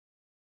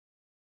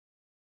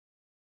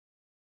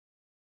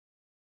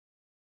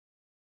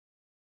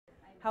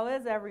How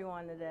is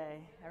everyone today?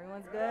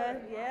 Everyone's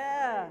good?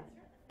 Yeah.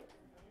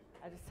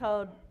 I just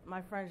told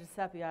my friend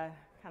Giuseppe I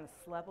kind of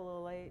slept a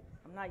little late.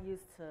 I'm not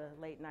used to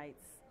late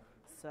nights,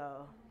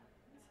 so.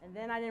 And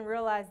then I didn't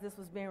realize this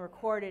was being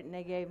recorded, and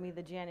they gave me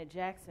the Janet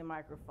Jackson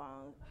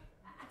microphone.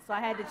 So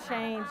I had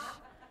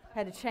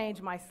to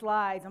change my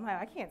slides. I'm like,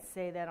 I can't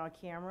say that on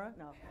camera.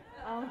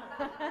 No.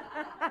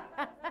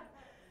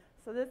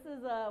 So this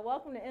is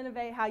welcome to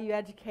Innovate, how you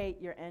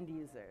educate your end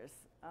users.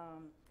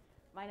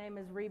 My name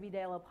is Rebe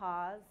De La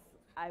Paz.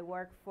 I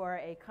work for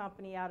a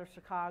company out of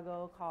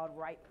Chicago called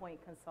Right Point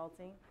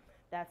Consulting.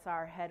 That's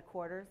our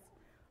headquarters.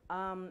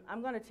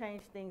 I'm going to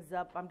change things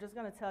up. I'm just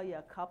going to tell you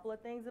a couple of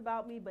things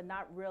about me, but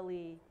not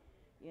really,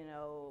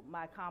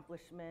 my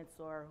accomplishments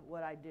or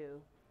what I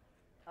do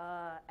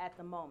at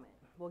the moment.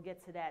 We'll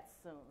get to that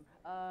soon.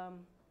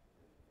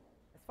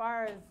 As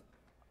far as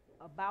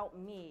about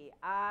me,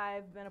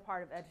 I've been a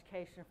part of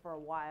education for a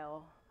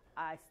while.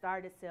 I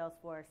started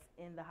Salesforce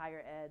in the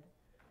higher ed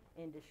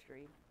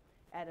industry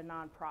at a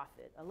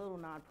nonprofit, a little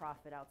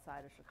nonprofit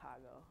outside of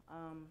Chicago.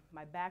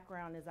 My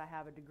background is I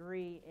have a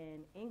degree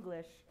in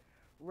English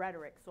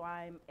rhetoric, so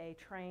I'm a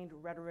trained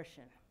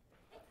rhetorician.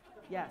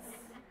 Yes,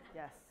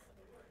 yes.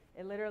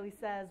 It literally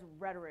says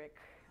rhetoric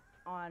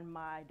on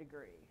my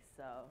degree.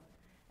 So,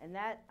 and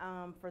that,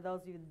 for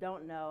those of you who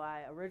don't know,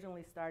 I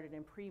originally started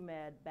in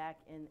pre-med back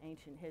in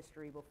ancient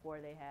history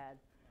before they had,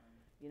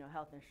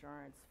 health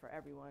insurance for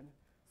everyone.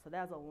 So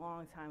that was a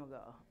long time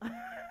ago.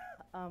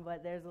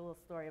 But there's a little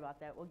story about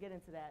that. We'll get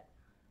into that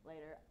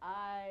later.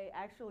 I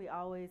actually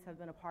always have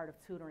been a part of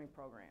tutoring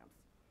programs.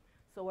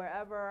 So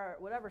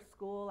whatever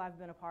school I've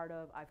been a part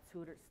of, I've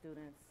tutored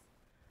students.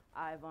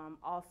 I've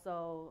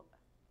also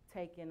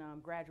taken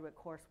graduate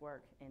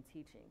coursework in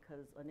teaching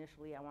because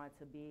initially I wanted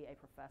to be a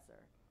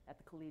professor at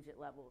the collegiate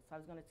level. So I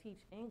was going to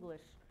teach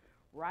English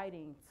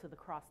writing to the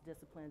cross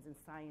disciplines in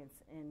science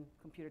and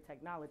computer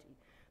technology.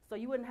 So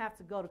you wouldn't have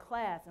to go to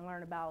class and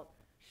learn about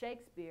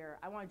Shakespeare.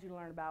 I wanted you to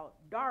learn about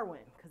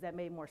Darwin because that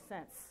made more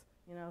sense,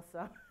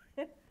 so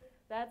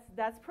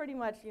that's pretty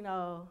much,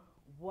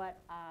 what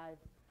I've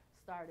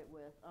started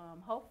with.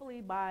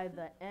 Hopefully by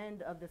the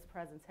end of this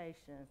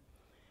presentation,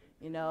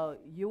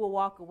 you will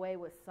walk away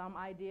with some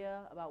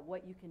idea about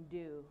what you can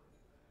do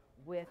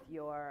with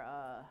your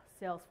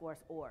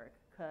Salesforce org,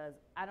 because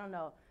I don't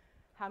know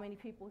how many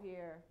people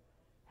here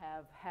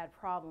have had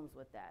problems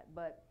with that.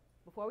 But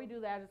before we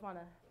do that, I just want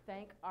to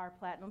thank our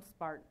Platinum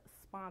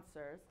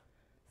sponsors,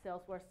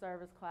 Salesforce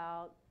Service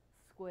Cloud,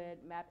 Squid,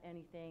 Map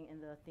Anything,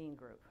 and the Theme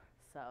Group.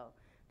 So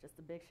just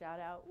a big shout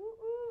out. Woo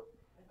woo.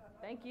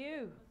 Thank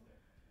you.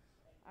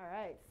 All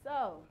right,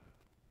 so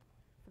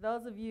for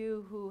those of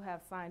you who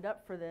have signed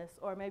up for this,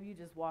 or maybe you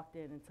just walked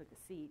in and took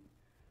a seat,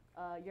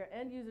 your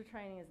end user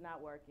training is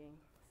not working.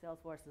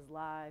 Salesforce is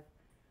live.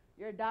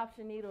 Your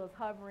adoption needle is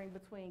hovering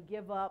between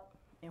give up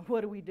and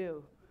what do we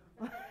do?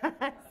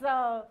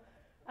 So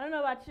I don't know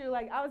about you,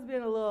 I was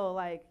being a little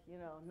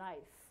nice.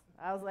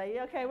 I was like,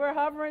 okay, we're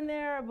hovering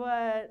there,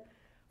 but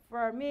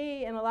for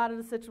me, in a lot of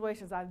the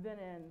situations I've been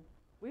in,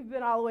 we've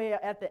been all the way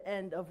at the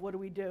end of what do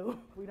we do?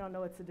 We don't know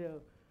what to do.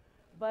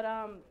 But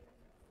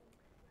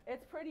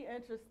it's pretty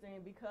interesting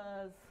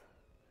because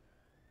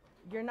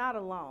you're not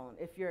alone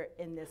if you're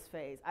in this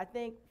phase. I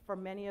think for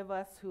many of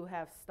us who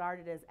have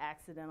started as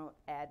accidental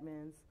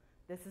admins,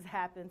 this has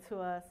happened to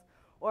us,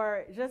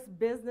 or just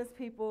business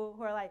people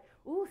who are like,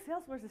 ooh,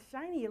 Salesforce is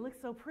shiny, it looks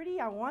so pretty,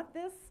 I want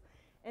this.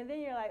 And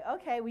then you're like,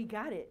 okay, we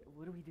got it.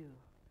 What do we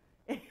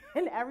do?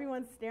 And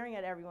everyone's staring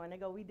at everyone. They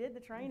go, we did the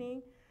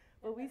training,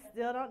 but we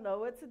still don't know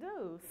what to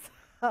do.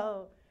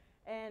 So,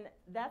 and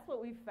that's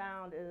what we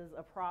found is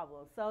a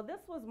problem. So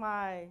this was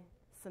my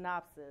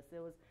synopsis.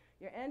 It was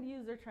your end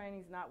user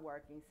training's not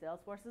working.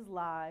 Salesforce is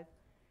live,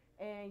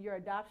 and your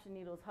adoption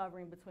needle is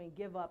hovering between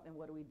give up and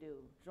what do we do.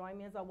 Join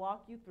me as I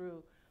walk you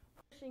through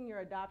pushing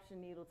your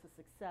adoption needle to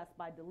success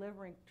by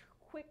delivering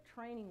quick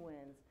training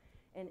wins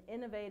and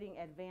innovating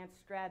advanced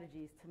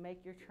strategies to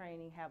make your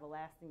training have a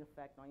lasting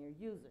effect on your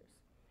users.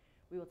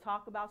 We will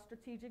talk about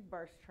strategic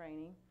burst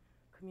training,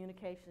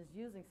 communications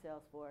using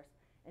Salesforce,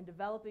 and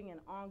developing an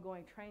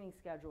ongoing training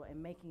schedule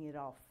and making it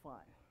all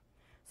fun.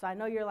 So I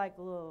know you're a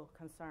little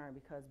concerned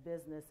because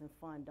business and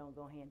fun don't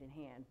go hand in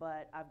hand,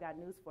 but I've got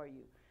news for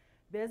you.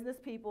 Business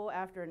people,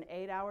 after an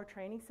 8-hour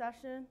training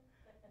session,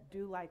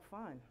 do like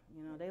fun.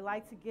 They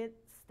like to get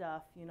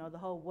stuff, the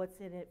whole what's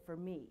in it for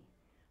me.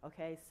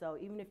 Okay, so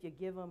even if you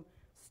give them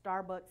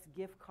Starbucks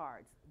gift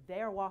cards,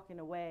 they're walking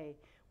away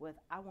with,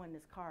 I won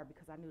this card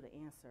because I knew the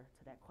answer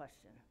to that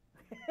question.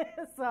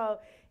 So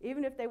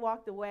even if they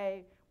walked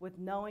away with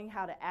knowing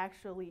how to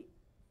actually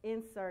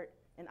insert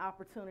an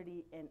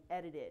opportunity and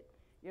edit it,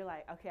 you're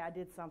like, okay, I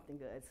did something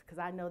good, because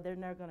I know they're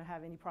never going to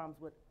have any problems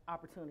with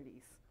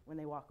opportunities when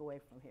they walk away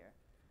from here.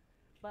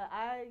 But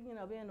I,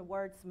 being the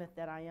wordsmith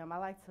that I am, I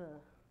like to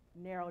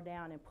narrow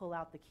down and pull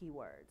out the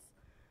keywords.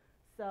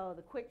 So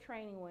the quick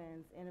training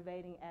wins,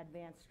 innovating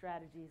advanced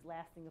strategies,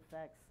 lasting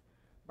effects,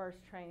 burst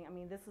training. I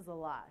mean, this is a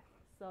lot.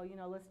 So,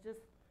 let's just,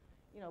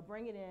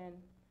 bring it in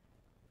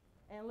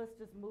and let's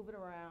just move it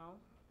around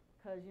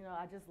because, you know,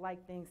 I just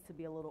like things to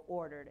be a little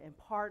ordered. And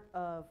part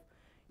of,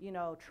 you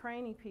know,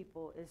 training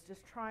people is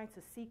just trying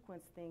to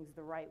sequence things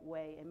the right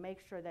way and make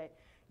sure that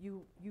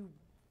you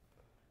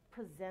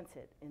present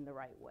it in the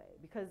right way.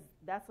 Because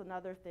that's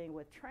another thing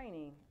with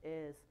training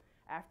is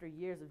after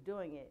years of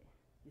doing it,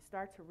 you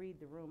start to read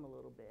the room a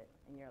little bit,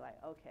 and you're like,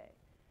 okay,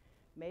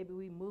 maybe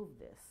we move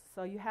this.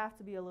 So you have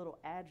to be a little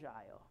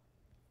agile.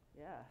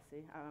 Yeah,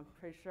 see, I'm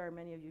pretty sure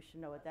many of you should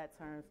know what that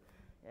term is.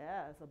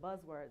 Yeah, it's a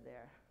buzzword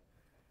there.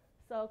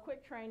 So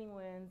quick training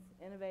wins,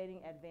 innovating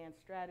advanced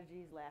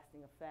strategies,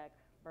 lasting effect,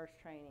 burst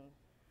training,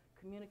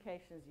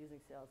 communications using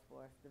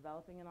Salesforce,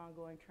 developing an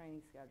ongoing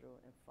training schedule,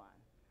 and fun.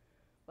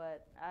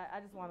 But I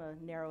just want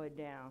to narrow it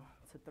down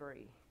to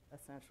 3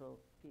 essential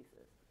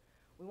pieces.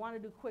 We want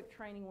to do quick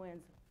training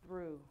wins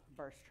through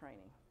burst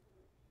training.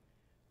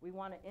 We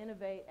want to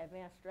innovate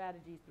advanced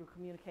strategies through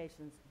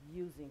communications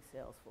using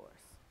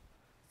Salesforce.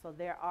 So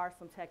there are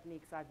some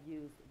techniques I've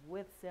used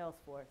with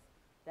Salesforce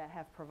that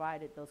have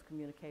provided those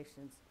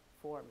communications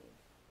for me.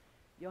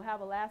 You'll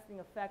have a lasting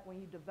effect when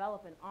you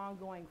develop an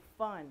ongoing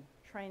fun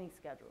training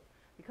schedule,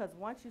 because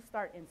once you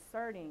start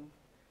inserting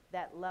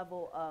that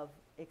level of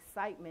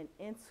excitement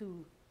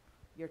into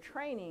your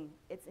training,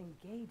 it's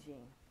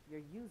engaging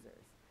your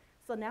users.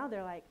 So now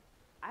they're like,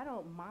 I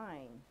don't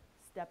mind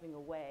stepping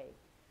away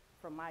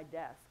from my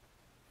desk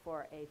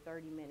for a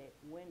 30-minute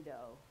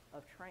window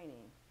of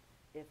training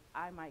if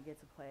I might get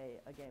to play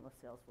a game of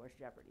Salesforce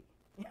Jeopardy.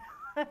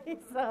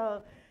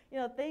 So, you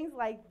know, things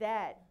like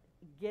that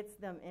gets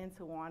them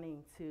into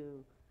wanting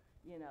to,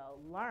 you know,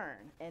 learn,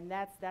 and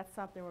that's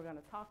something we're going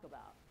to talk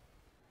about.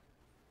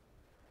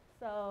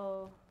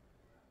 So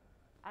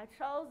I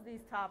chose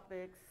these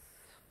topics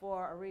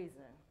for a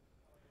reason.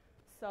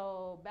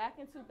 So back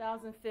in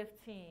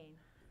 2015,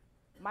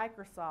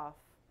 Microsoft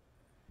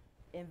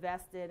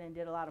invested and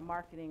did a lot of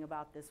marketing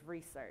about this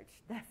research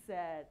that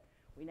said,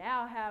 we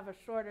now have a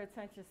shorter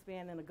attention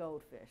span than a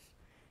goldfish.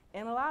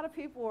 And a lot of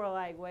people were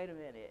like, wait a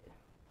minute,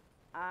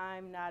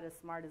 I'm not as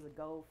smart as a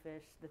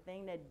goldfish. The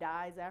thing that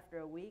dies after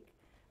a week,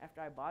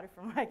 after I bought it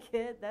for my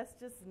kid, that's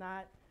just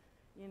not,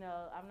 you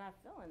know, I'm not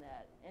feeling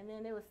that. And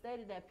then it was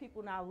stated that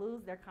people now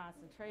lose their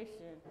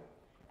concentration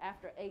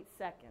after 8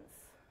 seconds.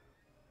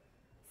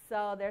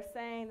 So they're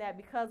saying that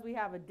because we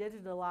have a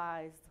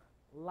digitalized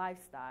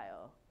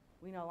lifestyle,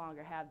 we no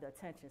longer have the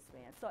attention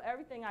span. So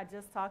everything I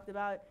just talked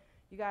about,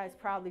 you guys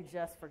probably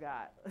just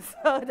forgot.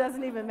 So it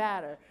doesn't even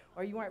matter,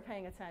 or you weren't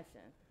paying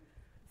attention.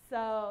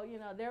 So, you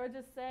know, they were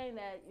just saying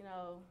that, you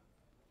know,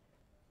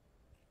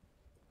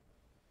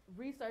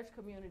 research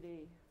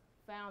community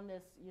found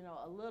this, you know,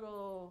 a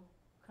little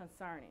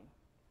concerning.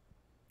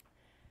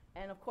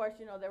 And of course,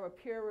 you know, there were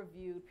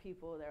peer-reviewed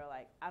people that were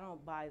like, I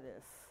don't buy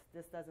this.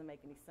 This doesn't make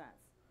any sense.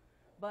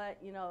 But,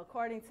 you know,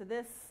 according to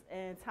this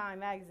in Time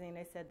magazine,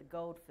 they said the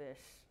goldfish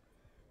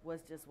was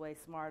just way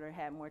smarter,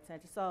 had more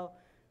attention. So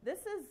this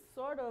is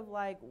sort of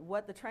like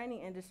what the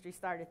training industry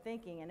started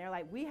thinking, and they're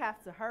like, we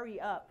have to hurry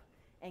up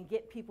and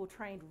get people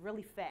trained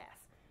really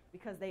fast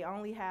because they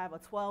only have a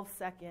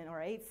 12-second or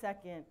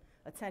 8-second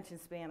attention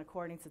span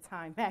according to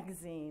Time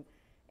magazine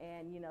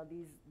and, you know,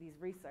 these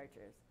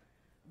researchers.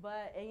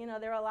 But, and, you know,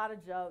 there are a lot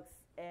of jokes,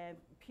 and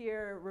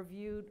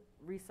peer-reviewed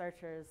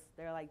researchers,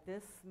 they're like,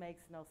 this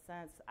makes no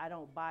sense, I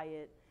don't buy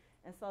it.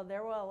 And so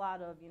there were a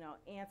lot of, you know,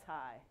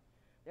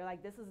 they're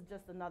like, this is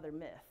just another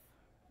myth,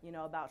 you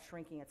know, about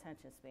shrinking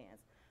attention spans.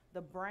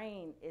 The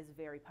brain is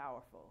very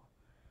powerful.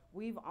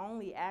 We've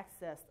only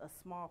accessed a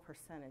small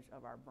percentage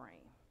of our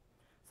brain.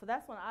 So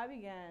that's when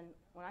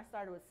I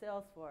started with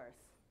Salesforce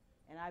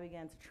and I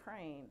began to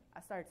train,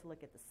 I started to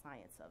look at the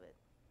science of it.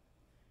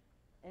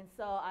 And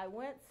so I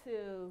went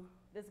to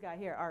this guy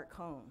here, Art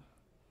Cohn.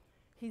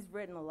 He's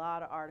written a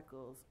lot of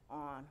articles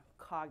on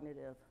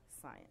cognitive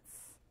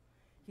science.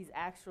 He's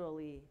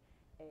actually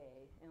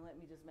and let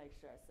me just make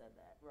sure I said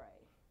that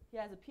right. He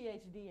has a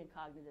PhD in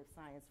cognitive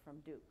science from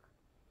Duke.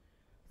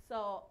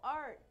 So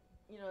Art,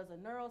 you know, is a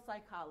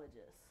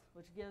neuropsychologist,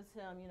 which gives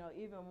him, you know,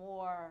 even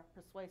more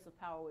persuasive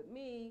power with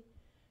me,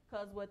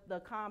 because with the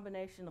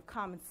combination of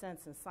common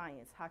sense and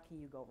science, how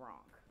can you go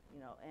wrong? You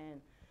know, and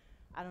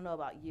I don't know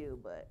about you,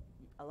 but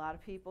a lot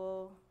of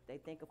people, they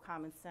think of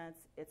common sense,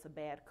 it's a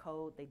bad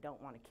code they don't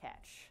want to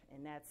catch,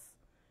 and that's,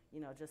 you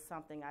know, just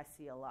something I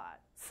see a lot.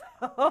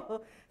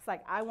 So it's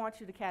like, I want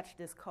you to catch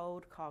this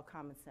code called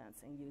common sense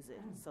and use it.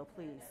 So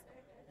please,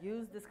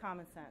 use this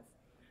common sense.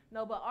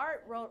 No, but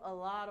Art wrote a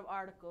lot of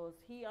articles.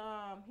 He's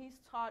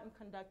taught and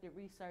conducted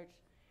research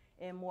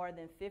in more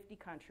than 50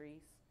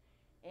 countries,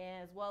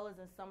 as well as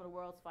in some of the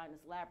world's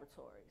finest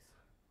laboratories.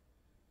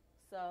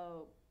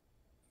 So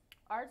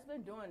Art's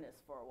been doing this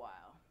for a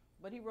while,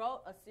 but he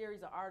wrote a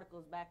series of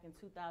articles back in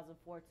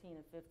 2014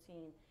 and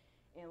 15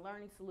 in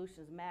Learning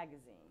Solutions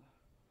magazine.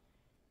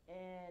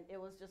 And it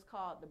was just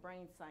called the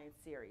Brain Science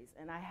Series.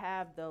 And I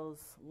have those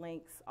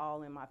links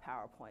all in my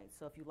PowerPoint,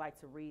 so if you'd like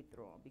to read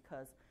through them,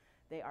 because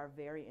they are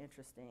very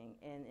interesting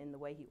in the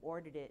way he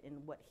ordered it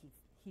and what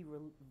he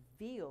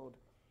revealed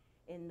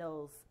in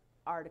those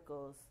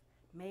articles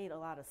made a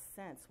lot of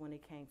sense when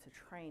it came to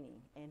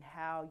training and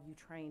how you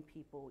train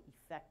people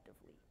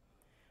effectively.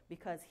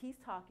 Because he's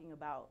talking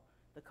about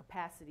the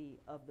capacity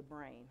of the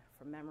brain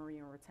for memory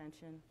and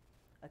retention,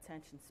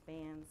 attention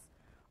spans,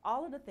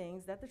 all of the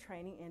things that the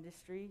training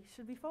industry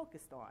should be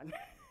focused on.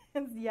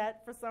 And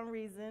yet, for some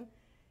reason,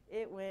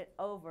 it went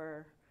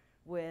over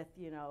with,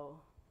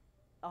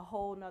 a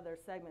whole nother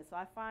segment. So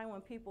I find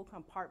when people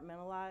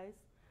compartmentalize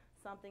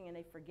something and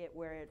they forget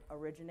where it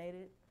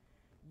originated,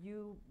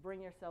 you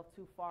bring yourself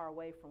too far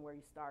away from where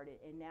you started,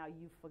 and now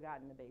you've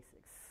forgotten the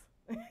basics.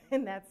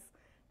 And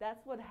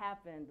that's what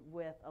happened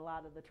with a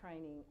lot of the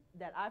training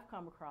that I've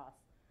come across.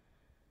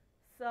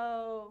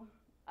 So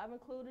I've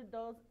included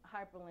those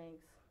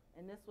hyperlinks,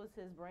 and this was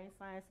his brain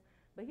science.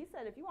 But he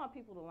said if you want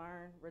people to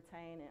learn,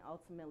 retain, and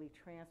ultimately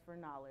transfer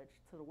knowledge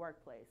to the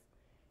workplace,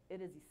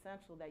 it is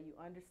essential that you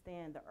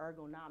understand the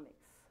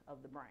ergonomics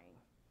of the brain.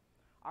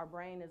 Our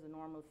brain is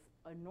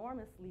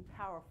enormously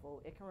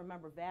powerful. It can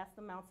remember vast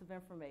amounts of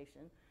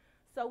information.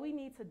 So we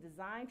need to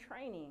design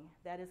training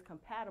that is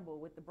compatible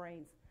with the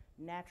brain's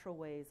natural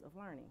ways of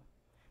learning.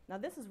 Now,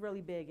 this is really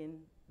big in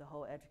the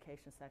whole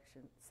education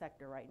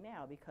sector right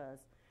now, because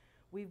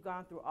we've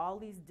gone through all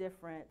these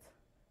different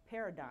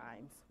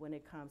paradigms when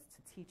it comes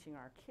to teaching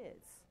our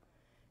kids.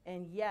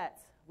 And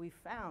yet, we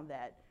found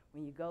that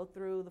when you go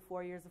through the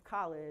 4 years of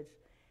college,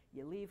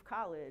 you leave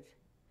college,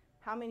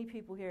 how many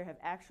people here have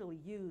actually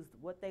used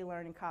what they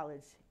learned in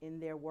college in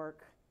their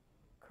work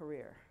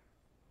career?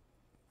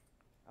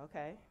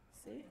 Okay,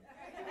 see?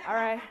 All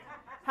right.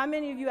 How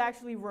many of you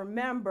actually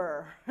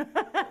remember?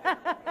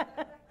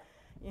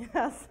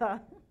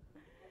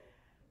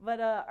 But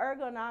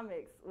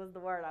ergonomics was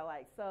the word I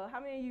like. So how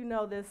many of you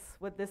know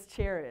what this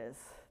chair is?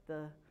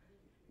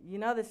 You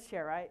know this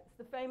chair, right? It's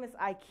the famous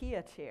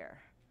IKEA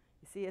chair.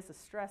 You see, it's a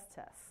stress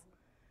test.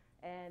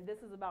 And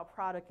this is about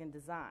product and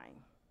design.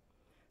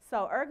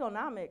 So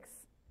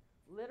ergonomics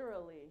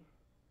literally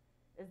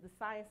is the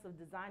science of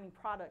designing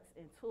products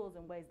and tools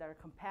in ways that are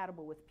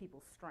compatible with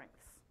people's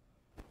strengths.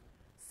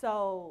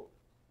 So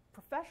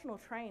professional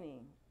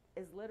training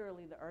is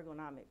literally the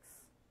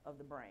ergonomics of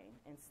the brain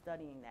and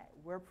studying that.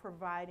 We're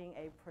providing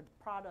a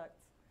product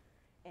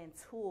and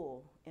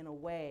tool in a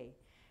way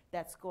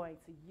that's going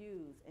to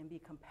use and be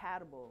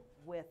compatible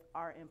with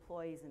our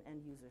employees and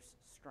end users'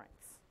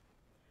 strengths.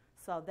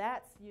 So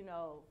that's,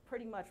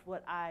 pretty much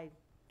what I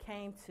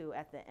came to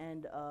at the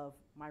end of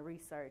my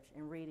research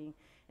and reading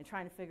and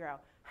trying to figure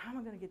out how am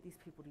I going to get these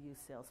people to use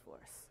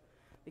Salesforce?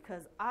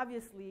 Because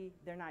obviously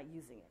they're not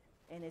using it,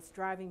 and it's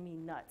driving me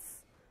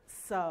nuts.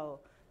 So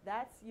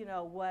that's,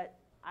 what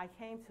I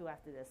came to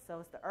after this. So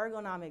it's the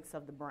ergonomics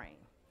of the brain.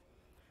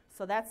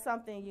 So that's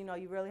something,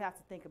 you really have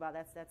to think about.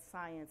 That's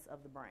science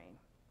of the brain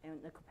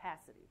and the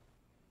capacity.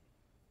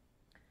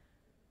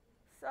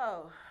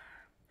 So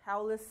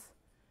how will this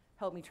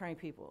help me train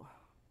people?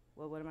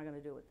 Well, what am I going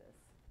to do with this?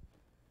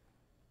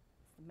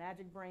 The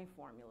magic brain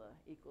formula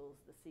equals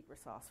the secret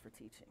sauce for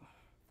teaching.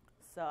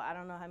 So I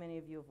don't know how many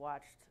of you have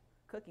watched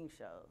cooking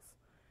shows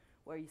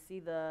where you see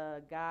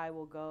the guy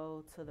will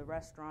go to the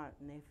restaurant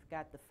and they've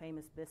got the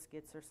famous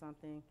biscuits or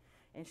something,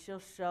 and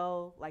she'll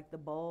show like the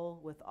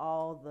bowl with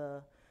all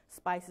the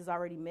spices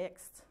already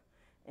mixed,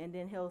 and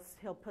then he'll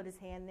put his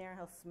hand there and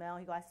he'll smell.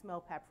 He goes, I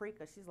smell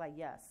paprika. She's like,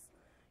 yes,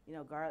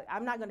 garlic.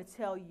 I'm not going to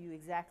tell you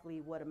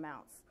exactly what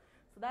amounts.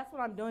 So that's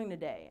what I'm doing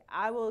today.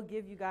 I will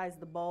give you guys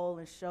the bowl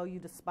and show you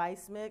the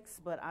spice mix,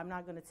 but I'm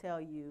not going to tell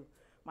you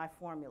my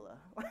formula.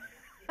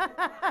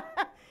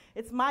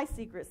 It's my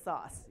secret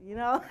sauce,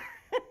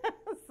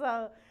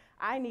 So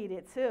I need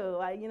it too.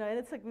 And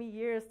it took me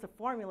years to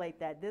formulate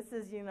that. This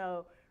is,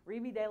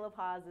 Rebe De La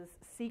Paz's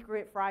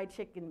secret fried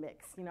chicken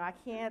mix. I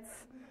can't.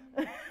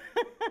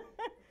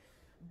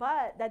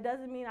 But that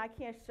doesn't mean I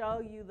can't show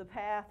you the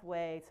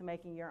pathway to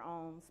making your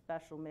own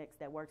special mix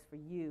that works for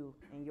you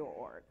and your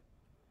org.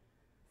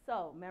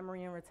 So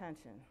memory and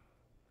retention.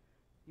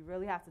 You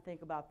really have to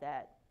think about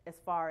that as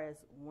far as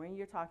when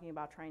you're talking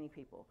about training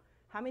people.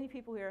 How many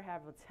people here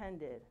have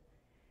attended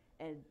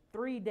a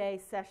 3-day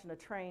session of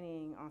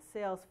training on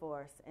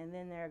Salesforce, and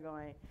then they're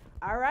going,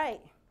 all right,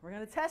 we're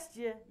going to test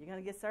you. You're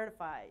going to get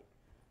certified.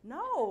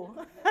 No,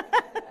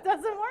 it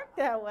doesn't work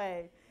that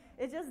way.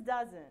 It just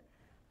doesn't.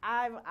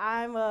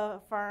 I'm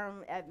a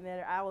firm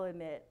admitter. I will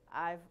admit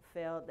I've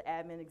failed the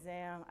admin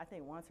exam, I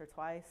think once or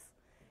twice.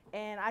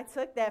 And I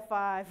took that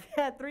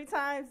 3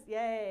 times.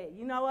 Yay.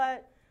 You know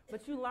what?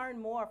 But you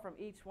learn more from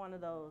each one of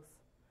those,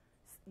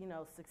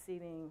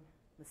 succeeding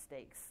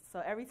mistakes.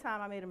 So every time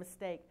I made a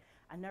mistake,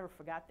 I never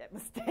forgot that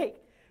mistake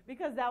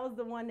because that was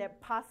the one that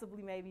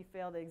possibly made me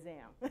fail the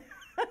exam.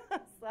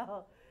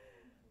 So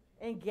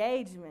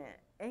engagement.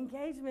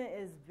 Engagement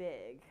is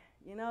big,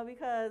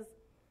 because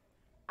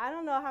I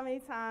don't know how many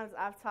times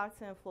I've talked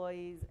to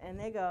employees and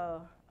they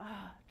go,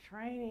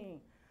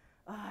 training.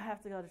 I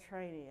have to go to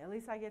training. At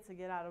least I get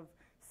out of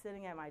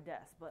sitting at my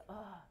desk, but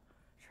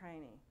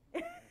training.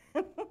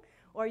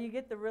 Or you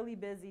get the really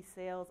busy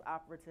sales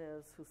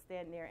operatives who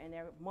stand there and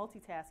they're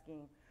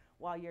multitasking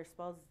while you're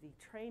supposed to be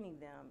training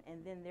them,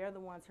 and then they're the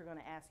ones who are going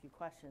to ask you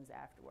questions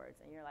afterwards.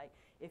 And you're like,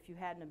 if you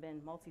hadn't have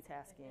been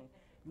multitasking,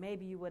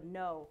 maybe you would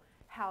know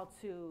how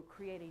to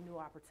create a new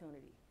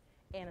opportunity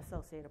and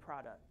associate a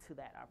product to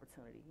that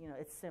opportunity. You know,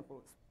 it's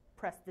simple. It's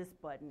press this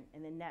button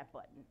and then that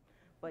button.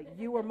 But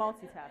you were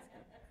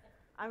multitasking.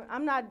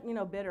 I'm not, you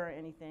know, bitter or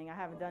anything. I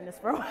haven't done this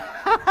for a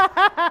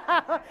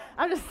while.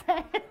 I'm just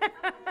saying.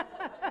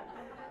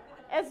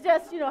 It's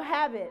just, you know,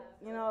 habit.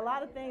 You know, a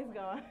lot of things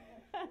going.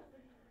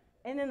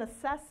 And then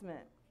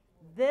assessment.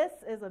 This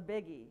is a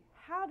biggie.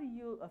 How do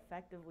you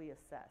effectively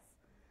assess?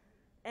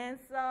 And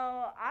so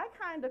I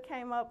kind of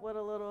came up with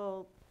a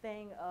little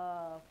thing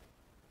of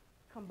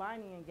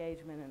combining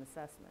engagement and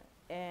assessment.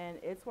 And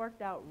it's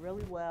worked out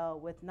really well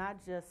with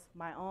not just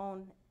my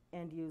own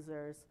end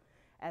users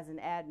as an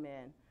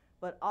admin,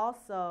 but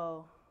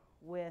also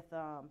with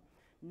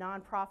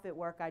nonprofit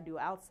work I do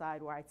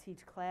outside where I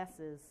teach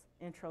classes,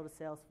 Intro to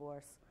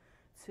Salesforce,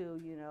 to,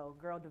 you know,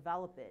 Girl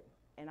Develop It,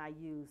 and I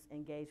use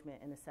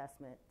engagement and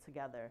assessment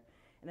together.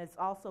 And it's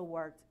also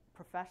worked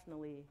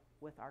professionally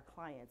with our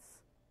clients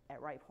at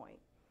RightPoint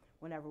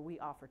whenever we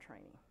offer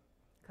training,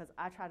 because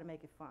I try to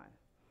make it fun,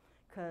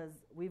 because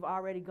we've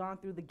already gone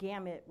through the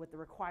gamut with the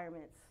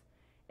requirements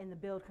and the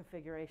build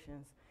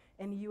configurations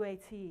and the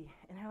UAT,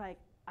 and they're like,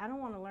 I don't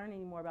want to learn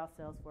any more about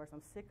Salesforce.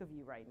 I'm sick of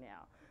you right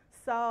now.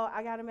 So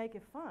I got to make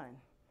it fun.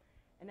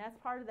 And that's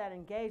part of that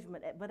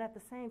engagement. But at the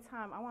same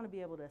time, I want to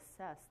be able to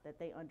assess that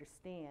they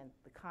understand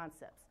the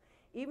concepts.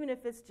 Even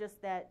if it's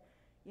just that,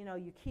 you know,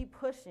 you keep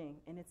pushing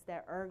and it's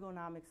that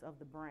ergonomics of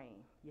the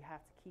brain. You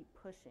have to keep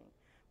pushing.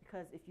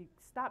 Because if you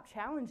stop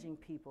challenging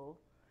people,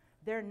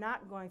 they're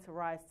not going to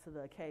rise to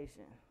the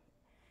occasion.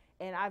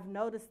 And I've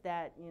noticed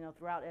that, you know,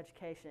 throughout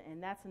education,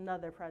 and that's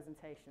another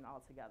presentation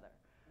altogether.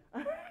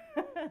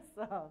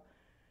 So,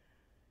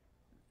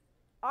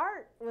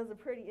 Art was a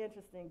pretty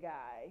interesting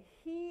guy.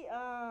 He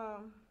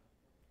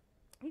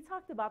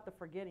talked about the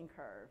forgetting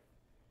curve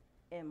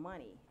in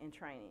money in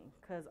training,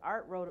 because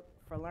Art wrote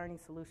for Learning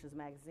Solutions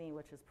magazine,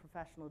 which is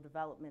professional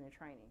development and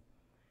training.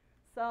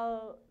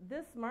 So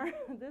this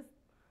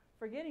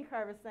forgetting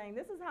curve is saying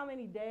this is how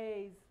many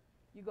days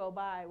you go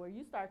by where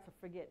you start to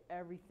forget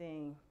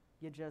everything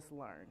you just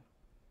learned.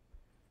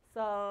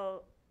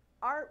 So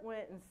Art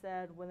went and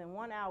said, within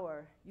 1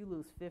 hour, you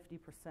lose 50%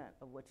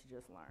 of what you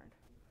just learned.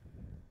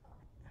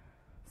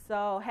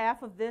 So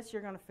half of this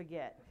you're going to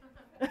forget.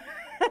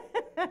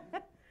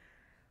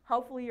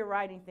 Hopefully you're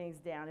writing things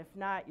down. If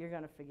not, you're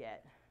going to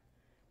forget.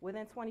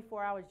 Within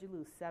 24 hours, you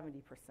lose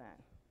 70%.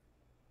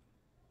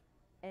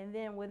 And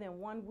then within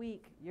 1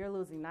 week, you're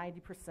losing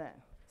 90%.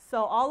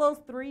 So all those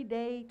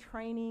 3-day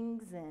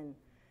trainings and,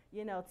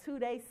 you know,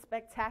 2-day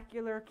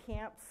spectacular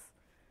camps,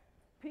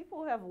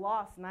 people have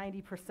lost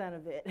 90%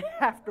 of it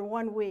after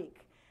 1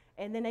 week.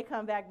 And then they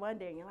come back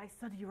Monday and you're like,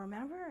 so do you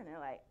remember? And they're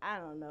like, I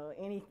don't know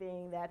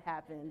anything that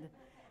happened.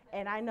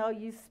 And I know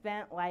you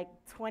spent like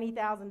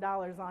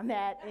 $20,000 on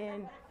that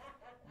and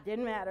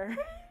didn't matter.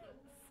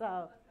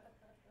 So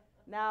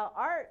now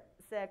Art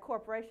said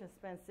corporations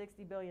spend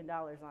 $60 billion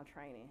on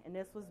training. And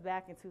this was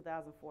back in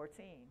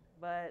 2014.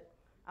 But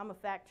I'm a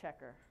fact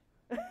checker.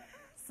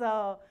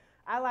 So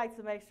I like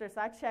to make sure.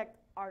 So I checked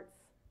Art's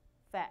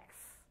facts.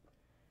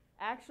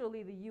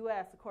 Actually, the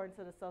U.S., according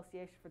to the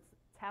Association for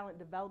Talent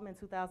Development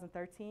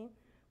 2013,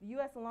 the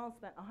U.S. alone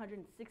spent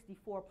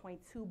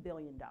 $164.2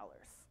 billion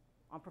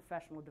on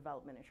professional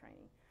development and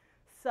training.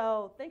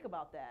 So think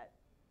about that.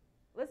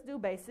 Let's do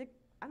basic,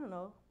 I don't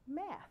know,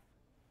 math.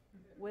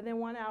 Within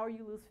 1 hour,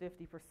 you lose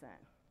 50%.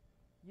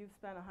 You've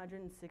spent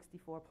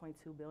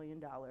 $164.2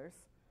 billion.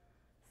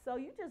 So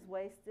you just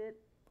wasted,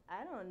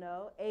 I don't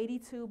know,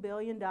 $82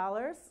 billion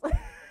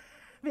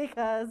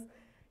because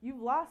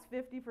you've lost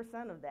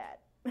 50% of that.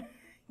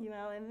 You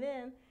know, and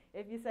then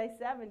if you say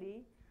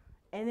 70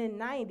 and then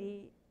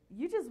 90,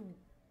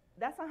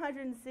 that's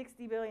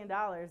 $160 billion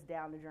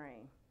down the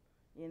drain.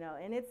 You know,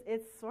 and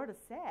it's sort of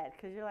sad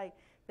because you're like,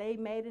 they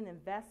made an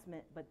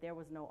investment, but there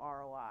was no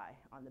ROI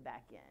on the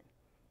back end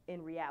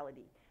in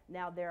reality.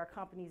 Now, there are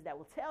companies that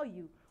will tell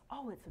you,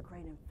 oh, it's a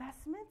great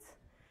investment.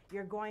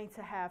 You're going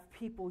to have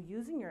people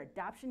using your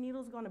adoption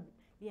needle is going to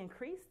be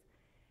increased.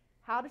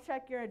 How to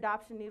check your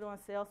adoption needle on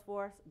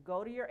Salesforce?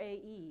 Go to your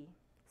AE.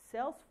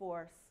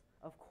 Salesforce,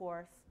 of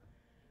course,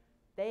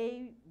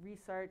 they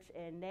research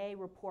and they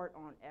report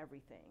on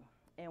everything.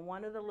 And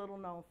one of the little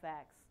known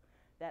facts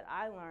that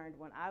I learned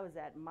when I was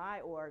at my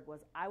org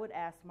was I would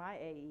ask my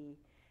AE,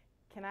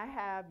 can I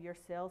have your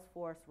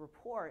Salesforce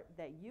report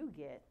that you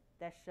get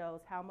that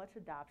shows how much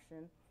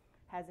adoption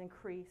has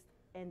increased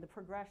and the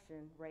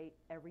progression rate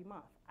every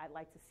month? I'd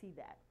like to see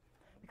that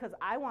because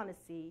I want to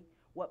see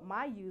what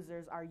my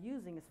users are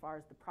using as far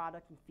as the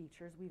product and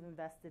features we've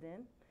invested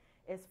in,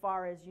 as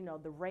far as, you know,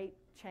 the rate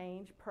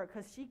change per,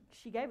 because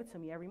she gave it to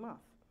me every month.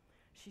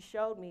 She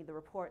showed me the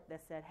report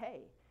that said,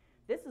 hey,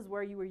 this is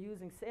where you were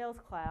using Sales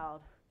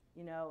Cloud,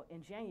 you know,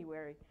 in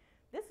January.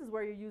 This is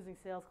where you're using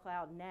Sales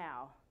Cloud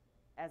now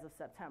as of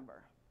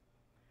September.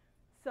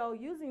 So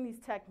using these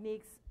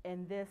techniques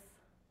and this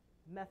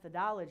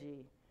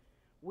methodology,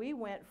 We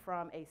went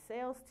from a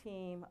sales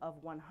team of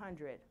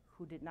 100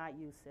 who did not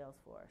use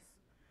Salesforce,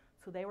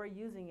 so they were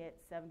using it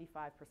 75%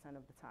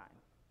 of the time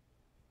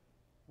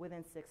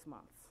within 6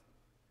 months.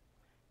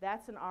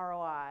 That's an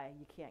ROI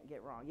you can't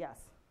get wrong. Yes?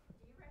 Do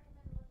you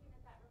recommend looking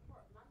at that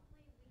report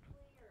monthly,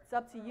 weekly, or? It's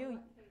up to you.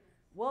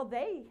 Well,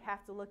 they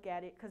have to look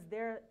at it because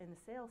they're in the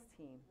sales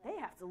team. They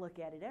have to look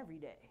at it every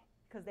day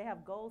because they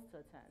have goals to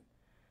attend.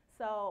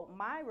 So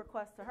my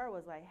request to her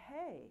was like,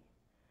 hey,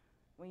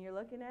 when you're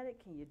looking at it,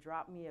 can you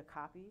drop me a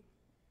copy?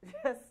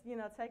 Just,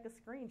 take a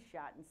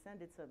screenshot and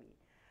send it to me.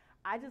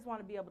 I just want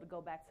to be able to go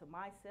back to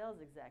my sales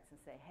execs and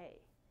say, hey,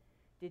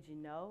 did you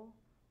know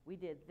we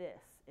did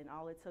this, and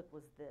all it took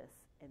was this,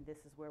 and this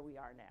is where we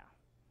are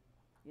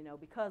now.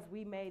 Because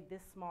we made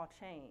this small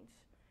change,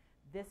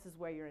 this is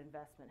where your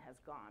investment has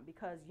gone.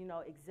 Because,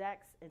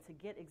 execs, and to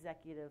get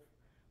executive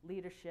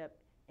leadership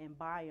and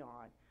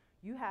buy-on,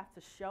 you have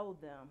to show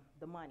them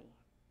the money.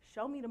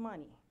 Show me the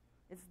money.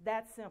 It's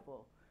that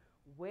simple.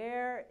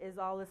 Where is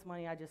all this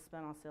money I just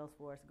spent on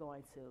Salesforce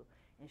going to?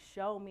 And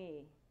show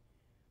me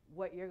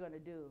what you're going to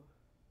do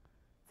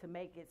to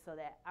make it so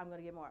that I'm going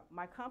to get more.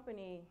 My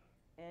company,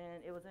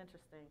 and it was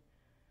interesting,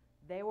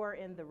 they were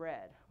in the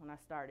red when I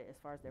started as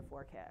far as their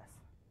forecast.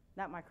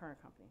 Not my current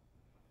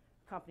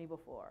company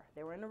before.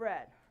 They were in the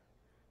red.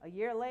 A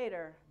year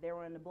later, they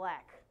were in the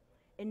black,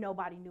 and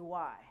nobody knew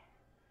why.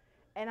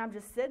 And I'm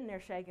just sitting there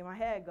shaking my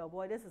head, go,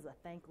 boy, this is a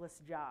thankless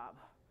job.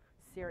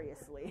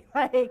 Seriously.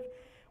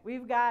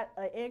 We've got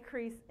an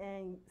increase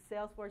in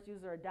Salesforce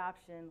user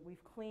adoption.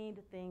 We've cleaned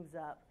things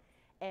up.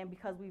 And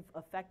because we've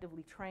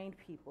effectively trained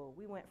people,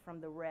 we went from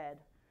the red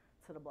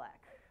to the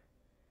black.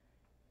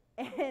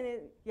 And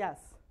yes?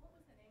 What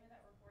was the name of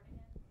that report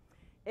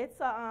again?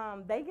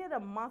 It's they get a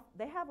month,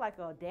 they have like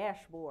a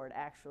dashboard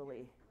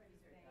actually.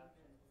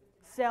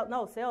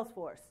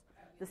 Salesforce.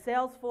 The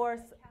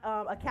Salesforce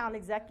account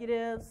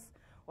executives,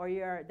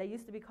 or they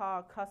used to be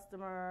called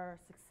customer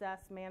success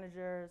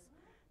managers.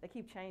 They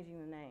keep changing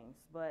the names,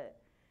 but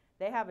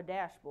they have a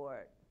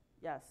dashboard.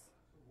 Yes?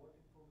 So what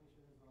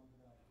information is on the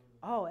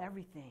dashboard? Oh,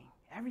 everything.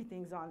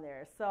 Everything's on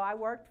there. So I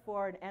worked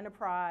for an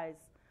enterprise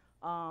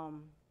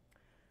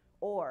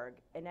org,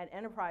 and that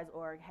enterprise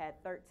org had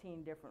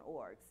 13 different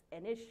orgs,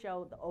 and it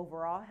showed the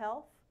overall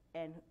health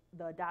and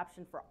the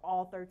adoption for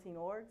all 13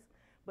 orgs,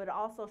 but it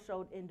also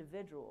showed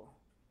individual.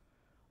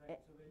 Right.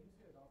 So when you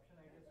say adoption,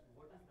 I guess,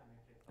 what is the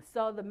metric?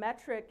 So the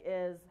metric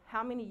is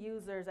how many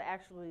users are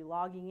actually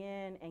logging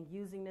in and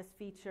using this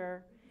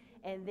feature,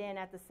 and then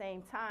at the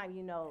same time,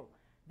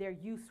 their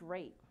use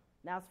rate.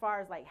 Now, as far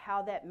as like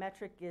how that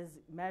metric is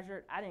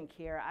measured, I didn't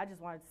care. I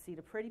just wanted to see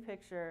the pretty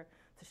picture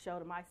to show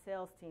to my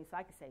sales team so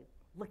I could say,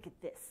 look at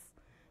this.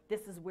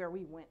 This is where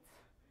we went.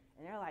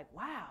 And they're like,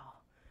 wow,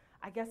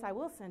 I guess I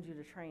will send you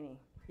to training.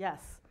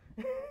 Yes.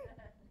 Now, you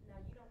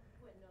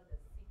wouldn't know the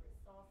secret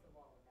sauce of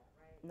all of that,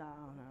 right?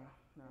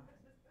 No.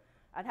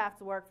 I'd have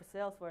to work for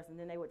Salesforce, and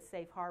then they would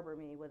safe harbor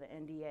me with an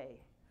NDA.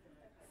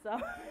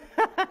 So,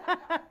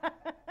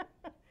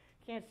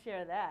 can't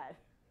share that.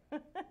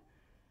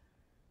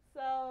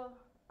 So,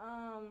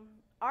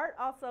 Art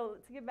also,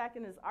 to get back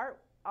in this,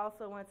 Art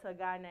also went to a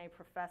guy named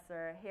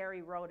Professor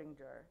Harry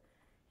Rodinger.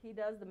 He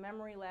does the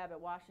memory lab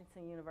at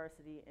Washington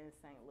University in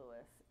St.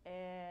 Louis.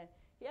 And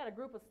he had a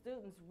group of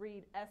students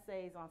read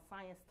essays on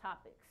science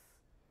topics.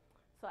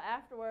 So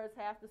afterwards,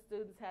 half the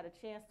students had a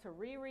chance to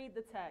reread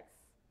the text,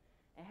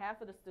 and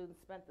half of the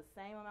students spent the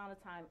same amount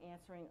of time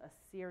answering a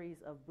series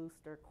of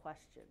booster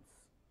questions.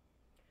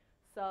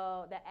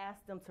 So that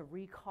asked them to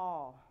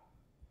recall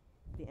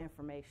the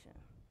information.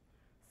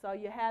 So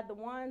you had the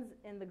ones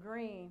in the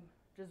green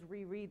just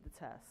reread the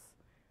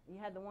test. And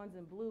you had the ones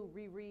in blue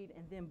reread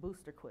and then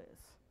booster quiz.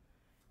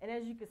 And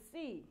as you can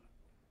see,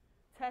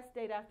 test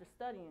date after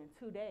studying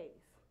 2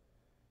 days,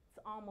 it's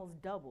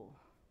almost double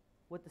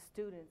with the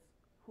students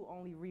who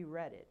only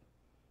reread it.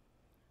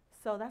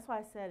 So that's why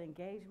I said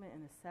engagement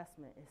and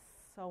assessment is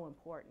so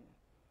important.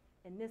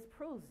 And this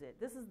proves it.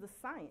 This is the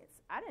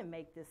science. I didn't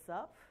make this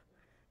up.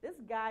 This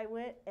guy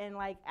went and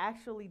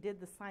actually did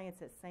the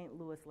science at St.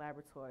 Louis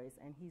Laboratories,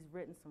 and he's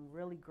written some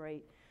really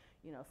great,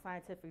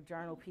 scientific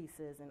journal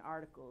pieces and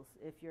articles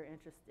if you're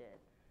interested.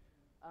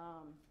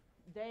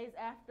 Days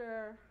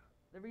after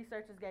the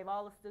researchers gave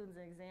all the students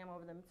an exam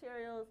over the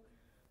materials,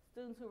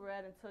 students who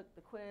read and took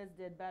the quiz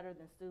did better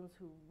than students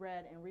who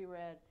read and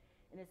reread,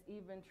 and it's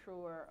even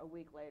truer a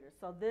week later.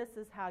 So this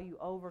is how you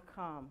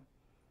overcome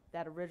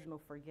that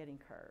original forgetting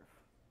curve.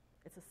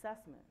 It's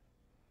assessment.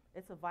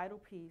 It's a vital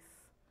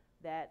piece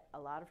that a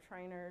lot of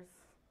trainers,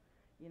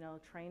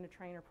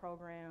 train-to-trainer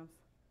programs,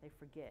 they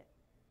forget.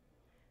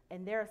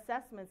 And their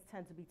assessments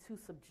tend to be too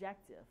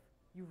subjective.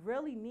 You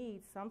really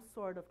need some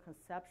sort of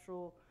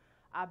conceptual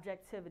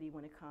objectivity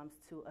when it comes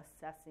to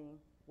assessing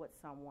what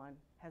someone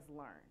has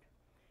learned.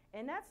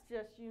 And that's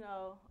just,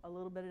 a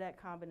little bit of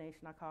that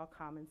combination I call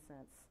common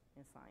sense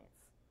in science.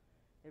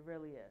 It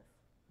really is.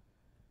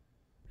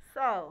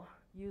 So,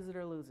 use it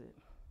or lose it.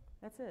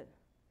 That's it.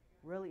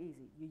 Really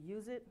easy. You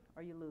use it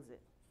or you lose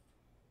it.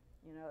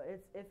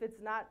 If it's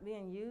not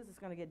being used, it's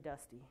going to get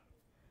dusty.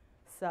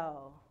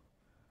 So,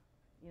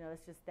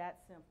 It's just that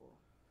simple.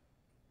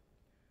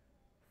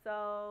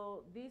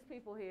 So these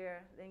people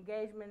here, the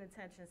engagement,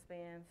 attention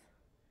spans.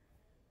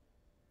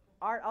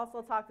 Art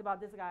also talked about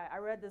this guy. I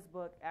read this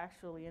book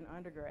actually in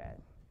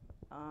undergrad.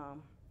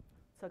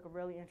 Took a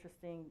really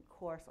interesting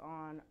course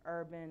on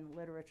urban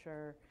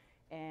literature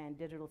and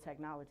digital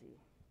technology.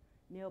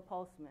 Neil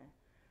Postman,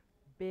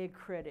 big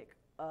critic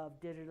of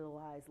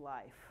digitalized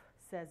life,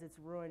 says it's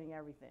ruining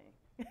everything.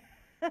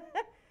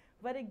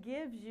 But it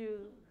gives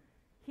you,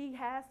 he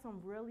has some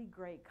really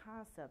great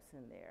concepts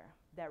in there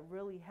that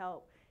really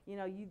help.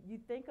 You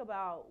think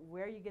about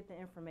where you get the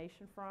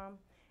information from,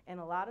 and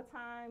a lot of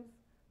times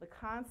the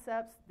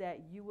concepts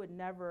that you would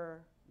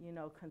never,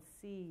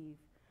 conceive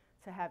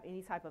to have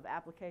any type of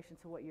application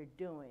to what you're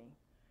doing,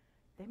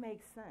 they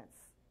make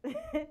sense.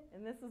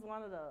 And this is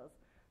one of those.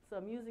 So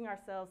amusing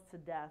ourselves to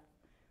death,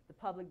 the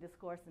public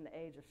discourse in the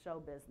age of show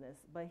business.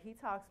 But he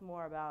talks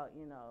more about,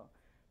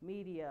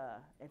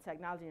 media and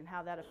technology and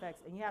how that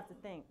affects. And you have to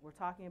think, we're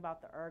talking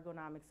about the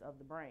ergonomics of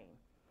the brain.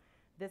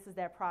 This is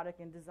that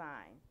product and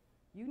design.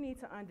 You need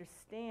to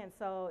understand.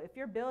 So if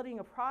you're building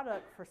a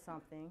product for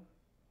something,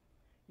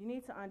 you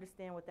need to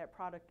understand what that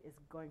product is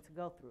going to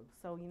go through.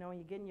 So, when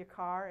you get in your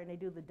car and they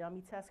do the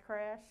dummy test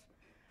crash,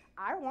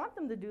 I want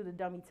them to do the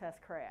dummy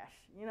test crash.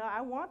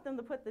 I want them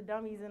to put the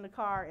dummies in the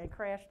car and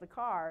crash the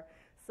car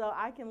so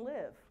I can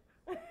live.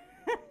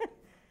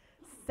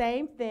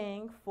 Same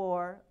thing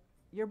for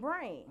your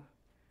brain.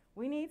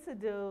 We need to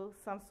do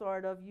some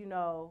sort of,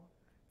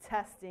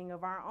 testing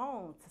of our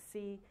own to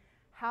see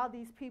how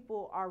these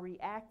people are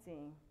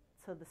reacting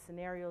to the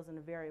scenarios and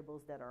the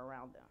variables that are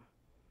around them.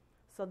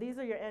 So these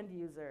are your end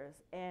users,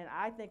 and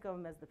I think of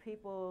them as the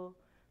people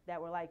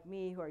that were like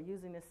me who are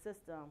using this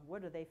system.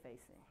 What are they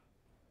facing?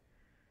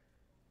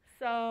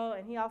 So,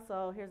 and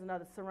here's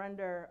another,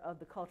 surrender of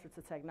the culture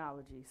to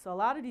technology. So a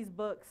lot of these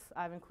books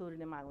I've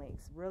included in my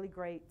links, really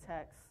great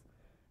texts.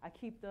 I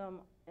keep them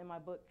in my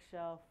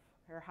bookshelf.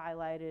 They're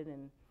highlighted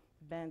and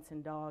bent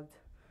and dogged.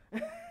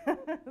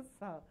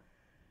 So,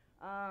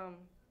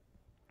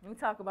 let me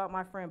talk about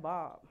my friend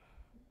Bob.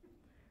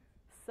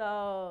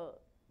 So,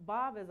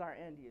 Bob is our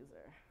end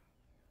user.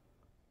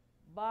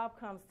 Bob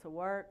comes to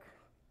work.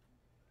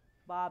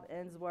 Bob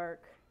ends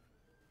work.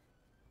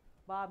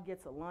 Bob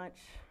gets a lunch.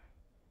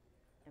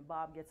 And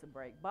Bob gets a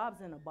break.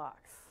 Bob's in a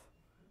box.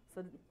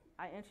 So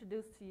I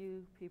introduced to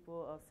you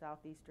people of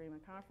Southeast Dreamin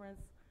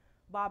Conference,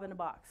 Bob in a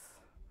box.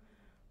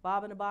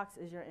 Bob in a box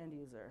is your end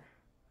user.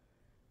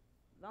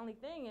 The only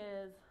thing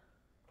is,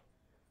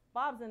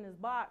 Bob's in his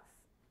box,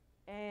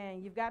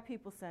 and you've got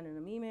people sending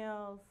him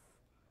emails.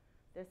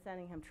 They're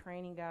sending him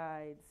training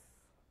guides,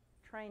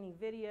 training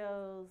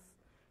videos,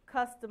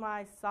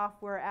 customized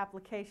software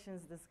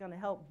applications that's going to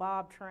help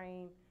Bob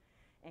train,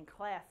 and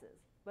classes.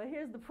 But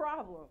here's the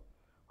problem.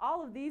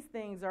 All of these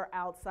things are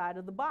outside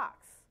of the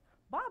box.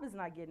 Bob is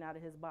not getting out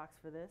of his box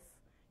for this.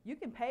 You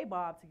can pay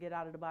Bob to get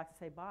out of the box and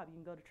say, Bob, you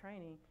can go to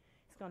training.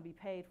 It's going to be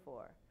paid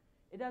for.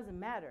 It doesn't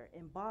matter.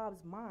 In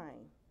Bob's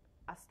mind,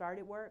 I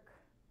started work,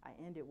 I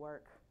ended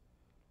work,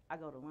 I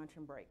go to lunch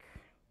and break.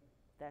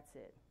 That's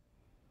it.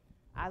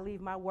 I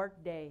leave my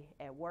work day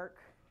at work.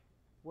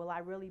 Will I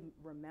really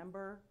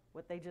remember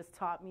what they just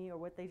taught me or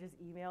what they just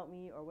emailed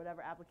me or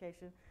whatever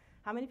application?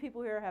 How many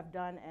people here have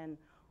done an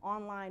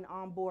online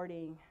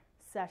onboarding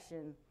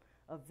session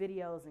of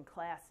videos and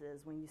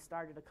classes when you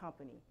started a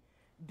company?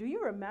 Do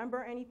you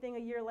remember anything a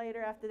year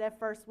later after that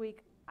first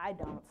week? I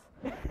don't.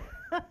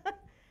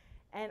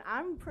 And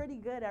I'm pretty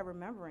good at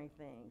remembering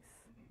things.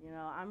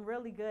 I'm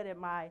really good at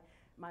my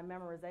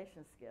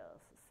memorization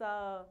skills.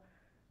 So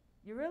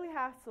you really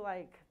have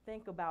to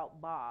think about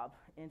Bob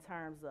in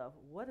terms of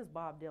what is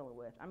Bob dealing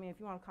with. I mean, if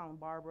you want to call him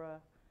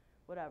Barbara,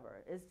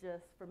 whatever. It's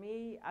just, for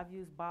me, I've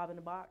used Bob in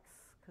the box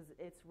because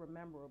it's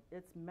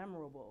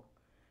memorable.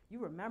 You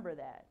remember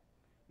that.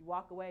 You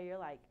walk away, you're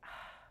like,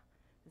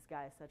 this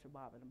guy is such a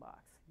Bob in the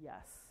box.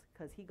 Yes,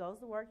 because he goes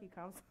to work, he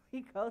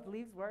goes,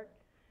 leaves work,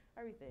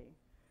 everything.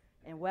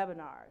 And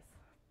webinars.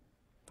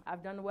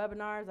 I've done the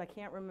webinars. I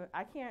can't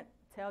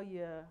tell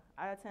you.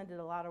 I attended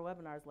a lot of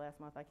webinars last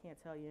month. I can't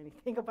tell you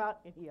anything about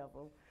any of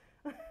them.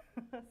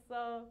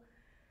 So,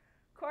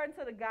 according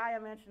to the guy I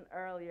mentioned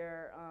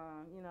earlier,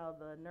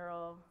 the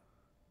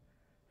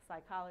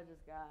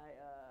neuropsychologist guy,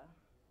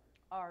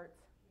 Art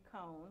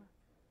Cohn.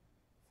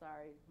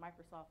 Sorry,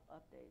 Microsoft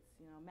updates.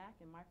 Mac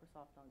and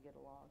Microsoft don't get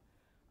along.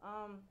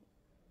 I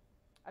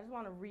just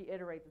want to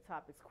reiterate the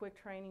topics: quick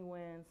training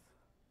wins,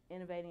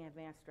 innovating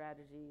advanced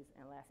strategies,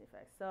 and lasting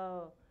effects.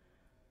 So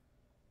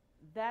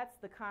that's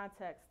the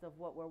context of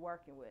what we're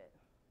working with.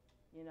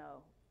 We've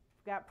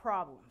got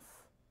problems.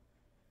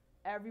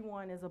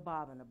 Everyone is a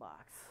Bob in the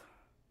box.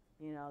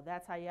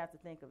 That's how you have to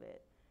think of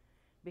it.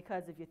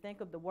 Because if you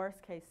think of the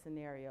worst case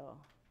scenario,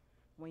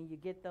 when you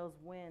get those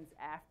wins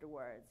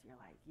afterwards, you're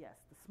like, yes,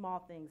 the small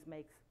things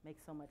make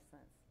so much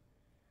sense.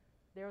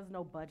 There was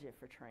no budget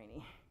for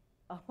training.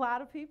 A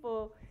lot of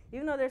people,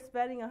 even though they're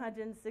spending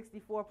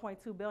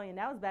 $164.2 billion,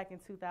 that was back in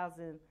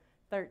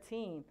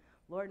 2013.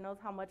 Lord knows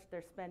how much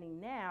they're spending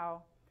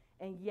now,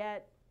 and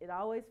yet it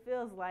always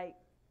feels like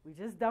We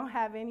just don't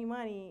have any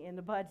money in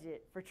the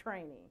budget for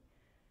training.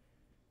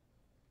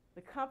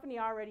 The company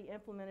already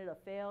implemented a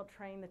failed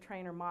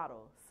train-the-trainer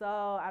model. So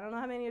I don't know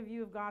how many of you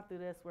have gone through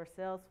this where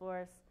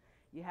Salesforce,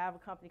 you have a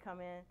company come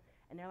in,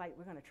 and they're like,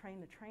 we're going to train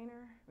the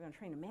trainer, we're going to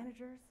train the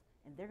managers,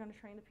 and they're going to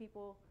train the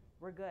people.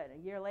 We're good. A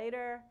year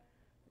later,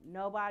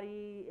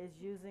 nobody is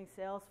using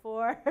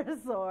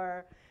Salesforce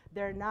or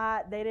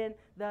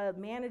the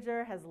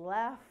manager has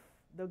left.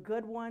 The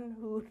good one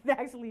who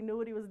actually knew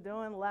what he was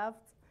doing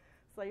left.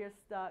 So you're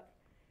stuck.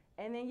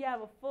 And then you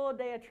have a full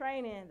day of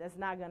training. That's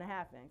not going to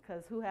happen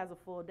because who has a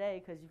full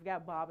day? Because you've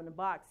got Bob in the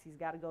box. He's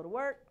got to go to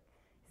work.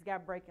 He's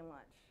got break and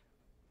lunch.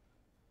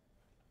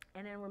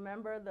 And then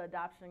remember, the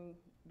adoption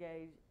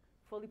gauge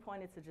fully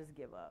pointed to just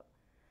give up.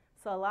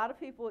 So a lot of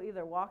people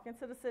either walk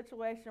into the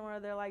situation where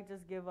they're like,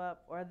 just give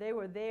up, or they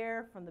were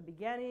there from the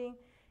beginning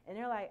and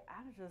they're like,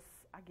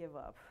 I give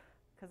up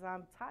because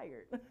I'm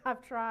tired.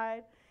 I've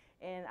tried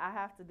and I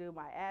have to do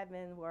my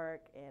admin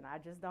work and I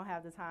just don't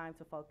have the time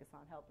to focus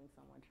on helping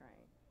someone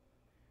train.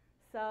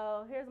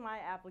 So here's my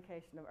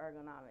application of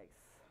ergonomics.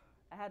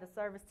 I had a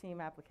service team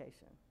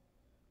application.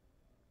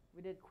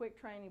 We did quick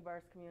training,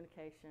 burst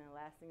communication,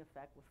 lasting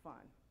effect with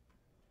fun.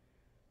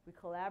 We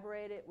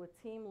collaborated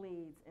with team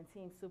leads and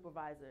team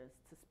supervisors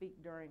to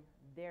speak during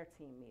their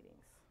team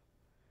meetings.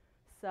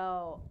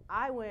 So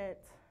I went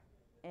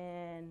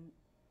and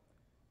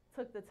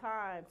took the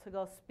time to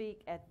go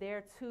speak at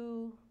their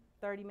 2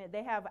 30-minute,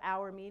 they have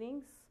hour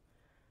meetings.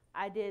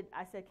 I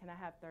said, can I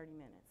have 30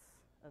 minutes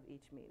of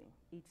each meeting,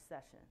 each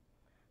session?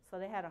 So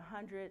they had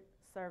 100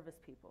 service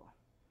people.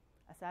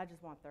 I said, I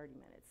just want 30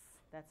 minutes,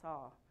 that's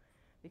all.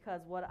 Because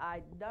what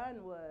I'd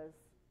done was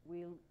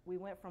we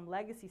went from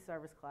legacy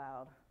Service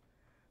Cloud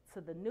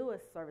to the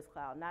newest Service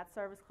Cloud, not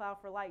Service Cloud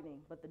for Lightning,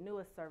 but the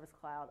newest Service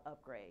Cloud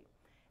upgrade.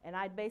 And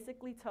I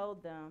basically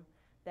told them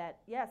that,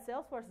 yeah,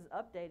 Salesforce is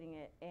updating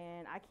it,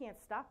 and I can't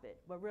stop it.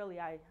 But really,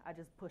 I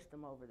just pushed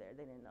them over there.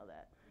 They didn't know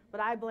that.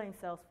 But I blame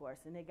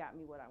Salesforce, and they got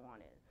me what I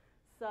wanted.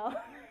 So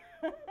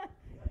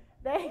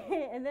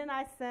and then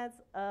I sent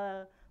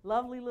a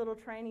lovely little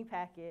training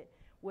packet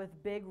with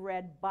big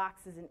red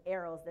boxes and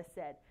arrows that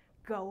said,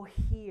 go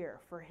here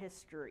for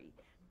history,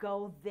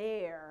 go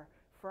there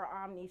for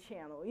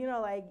omni-channel. You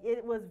know, like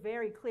it was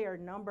very clear,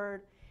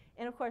 numbered,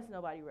 and of course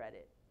nobody read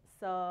it.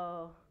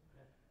 So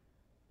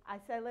I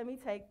said, let me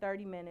take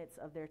 30 minutes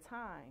of their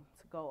time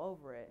to go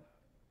over it.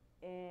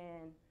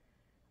 And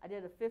I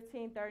did a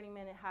 15,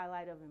 30-minute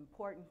highlight of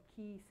important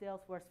key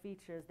Salesforce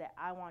features that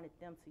I wanted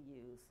them to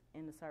use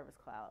in the Service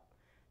Cloud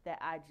that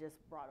I just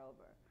brought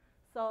over.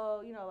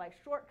 So, you know, like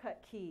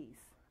shortcut keys.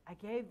 I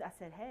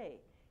said, hey,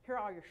 here are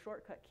all your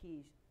shortcut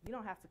keys. You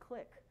don't have to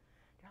click.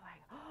 They're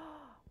like,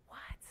 oh, what?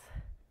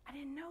 I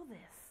didn't know this.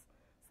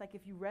 It's like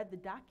if you read the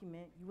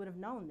document, you would have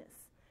known this.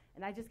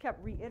 And I just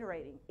kept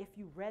reiterating, if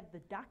you read the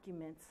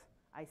documents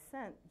I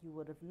sent, you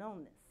would have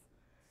known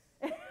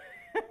this.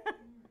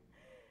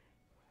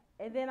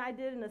 And then I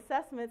did an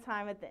assessment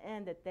time at the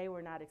end that they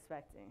were not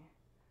expecting.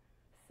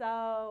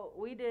 So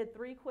we did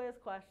 3 quiz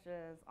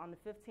questions on the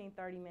 15,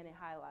 30-minute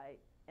highlight,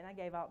 and I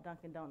gave out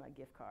Dunkin' Donut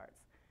gift cards.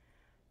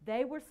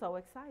 They were so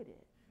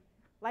excited.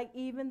 Like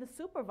even the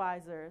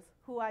supervisors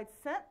who I'd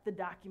sent the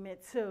document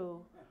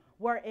to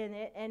were in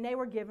it, and they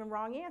were giving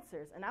wrong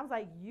answers. And I was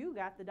like, you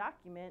got the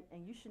document,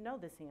 and you should know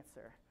this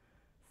answer.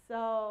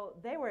 So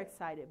they were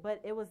excited, but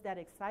it was that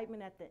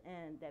excitement at the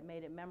end that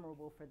made it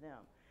memorable for them.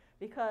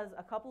 Because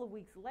a couple of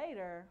weeks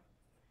later,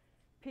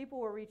 people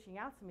were reaching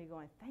out to me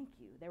going, thank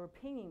you. They were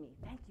pinging me,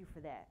 thank you for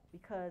that,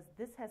 because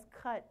this has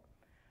cut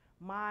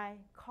my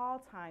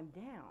call time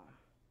down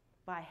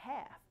by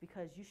half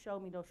because you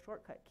showed me those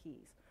shortcut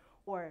keys.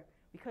 Or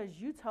because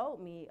you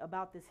told me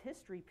about this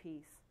history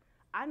piece,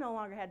 I no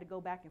longer had to go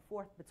back and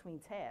forth between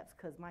tabs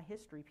because my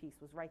history piece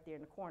was right there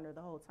in the corner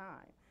the whole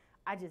time.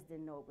 I just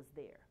didn't know it was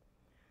there.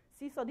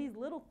 See, so these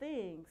little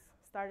things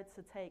started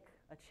to take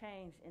a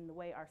change in the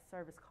way our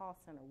service call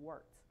center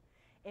worked.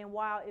 And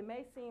while it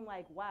may seem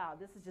like, wow,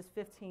 this is just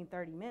 15,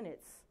 30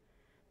 minutes,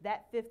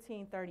 that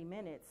 15, 30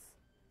 minutes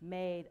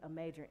made a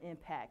major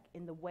impact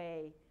in the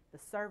way the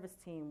service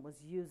team was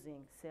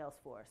using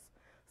Salesforce.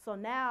 So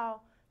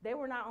now they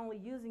were not only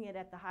using it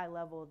at the high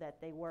level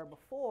that they were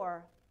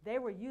before, they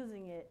were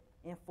using it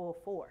in full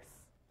force.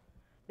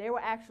 They were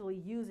actually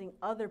using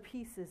other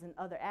pieces and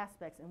other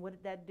aspects. And what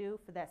did that do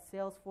for that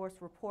Salesforce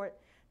report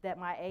that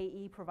my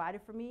AE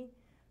provided for me?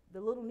 The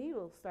little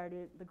needles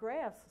started, the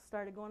graphs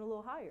started going a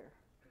little higher.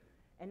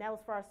 And that was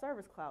for our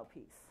Service Cloud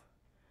piece.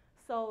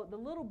 So the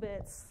little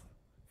bits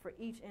for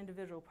each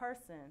individual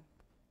person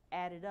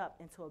added up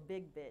into a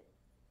big bit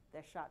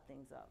that shot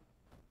things up.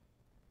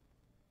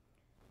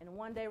 In a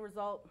one-day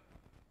result,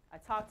 I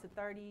talked to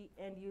 30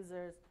 end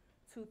users,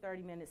 2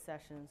 30-minute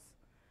sessions.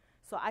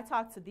 So I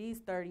talked to these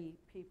 30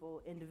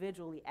 people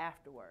individually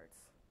afterwards.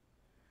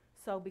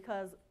 So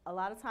because a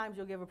lot of times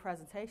you'll give a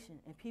presentation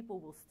and people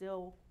will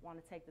still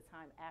want to take the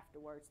time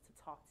afterwards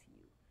to talk to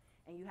you.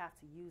 And you have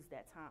to use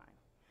that time.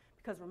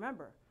 Because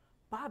remember,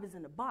 Bob is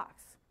in the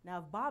box. Now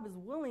if Bob is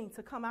willing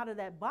to come out of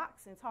that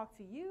box and talk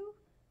to you,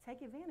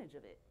 take advantage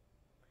of it.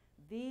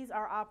 these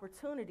are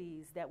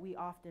opportunities that we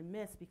often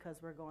miss because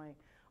we're going,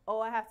 oh,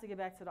 I have to get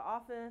back to the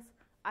office,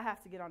 I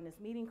have to get on this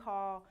meeting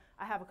call,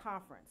 I have a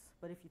conference.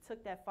 But if you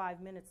took that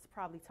 5 minutes to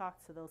probably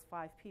talk to those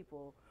 5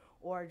 people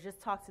or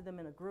just talk to them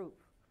in a group,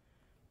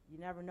 you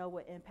never know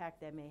what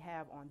impact that may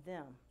have on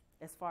them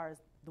as far as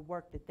the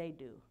work that they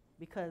do,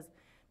 because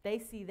they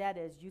see that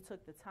as you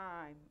took the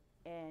time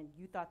and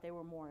you thought they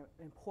were more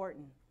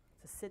important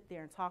to sit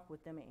there and talk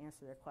with them and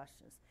answer their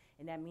questions.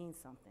 And that means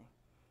something.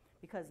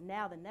 Because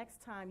now the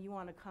next time you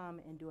want to come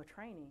and do a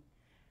training,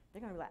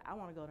 they're going to be like, I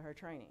want to go to her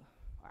training,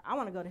 or I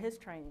want to go to his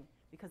training,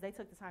 because they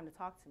took the time to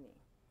talk to me.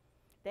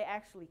 They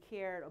actually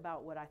cared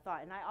about what I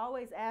thought. And I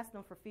always ask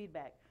them for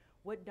feedback.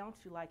 What don't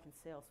you like in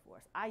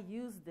Salesforce? I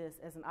use this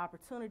as an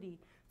opportunity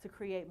to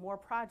create more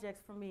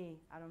projects for me.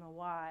 I don't know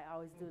why I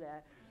always do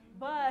that.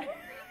 But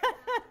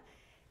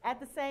at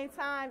the same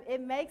time,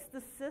 it makes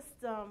the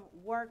system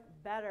work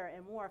better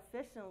and more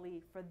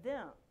efficiently for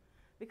them.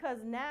 Because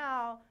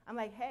now I'm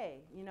like,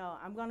 hey, you know,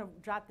 I'm going to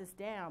jot this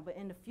down, but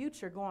in the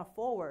future, going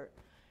forward,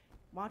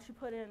 why don't you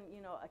put in,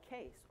 you know, a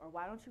case, or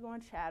why don't you go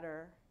on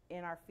Chatter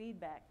in our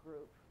feedback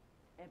group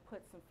and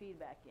put some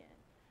feedback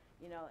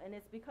in, you know? And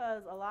it's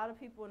because a lot of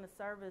people in the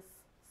service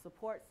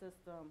support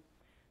system,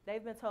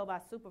 they've been told by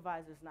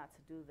supervisors not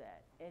to do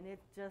that, and it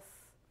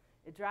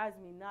drives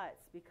me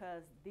nuts,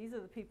 because these are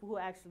the people who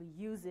actually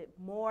use it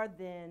more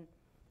than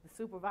the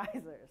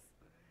supervisors.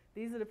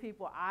 These are the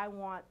people I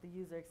want the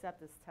user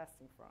acceptance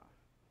testing from.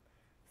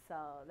 So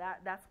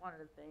that's one of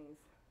the things.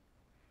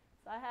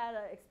 So I had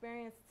an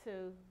experience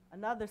to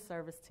another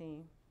service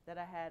team that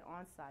I had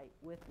on site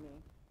with me.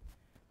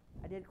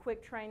 I did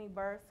quick training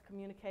bursts,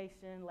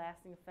 communication,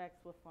 lasting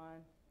effects with fun.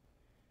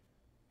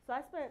 So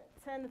I spent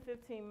 10 to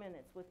 15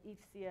 minutes with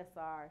each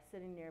CSR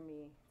sitting near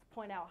me to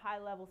point out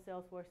high-level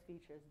Salesforce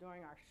features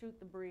during our shoot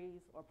the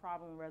breeze or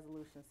problem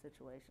resolution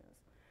situations.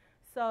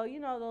 So you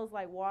know those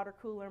like water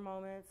cooler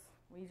moments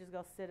when you just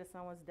go sit at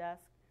someone's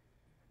desk?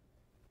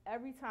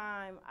 Every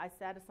time I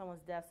sat at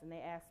someone's desk and they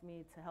asked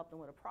me to help them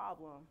with a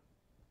problem,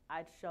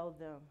 I'd show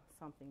them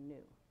something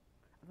new.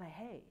 I'm like,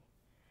 hey,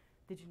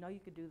 did you know you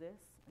could do this?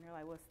 And they're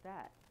like, what's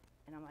that?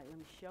 And I'm like, let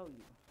me show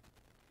you.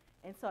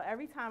 And so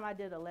every time I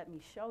did a let me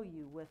show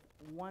you with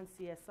one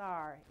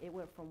CSR, it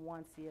went from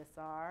 1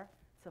 CSR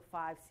to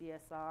 5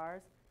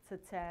 CSRs to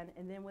 10,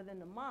 and then within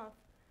the month,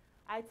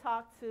 I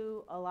talked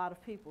to a lot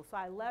of people. So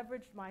I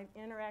leveraged my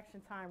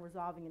interaction time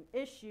resolving an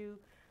issue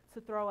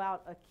to throw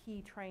out a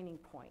key training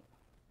point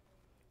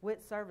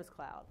with Service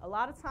Cloud. A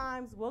lot of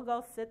times we'll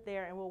go sit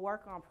there and we'll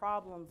work on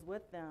problems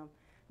with them,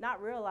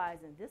 not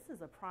realizing this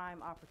is a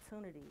prime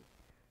opportunity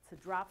to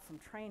drop some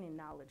training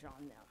knowledge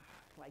on them.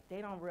 Like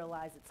they don't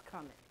realize it's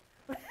coming.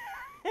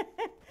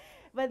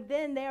 But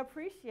then they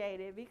appreciate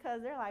it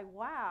because they're like,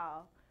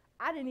 wow,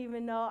 I didn't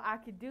even know I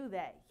could do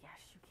that. Yes,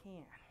 you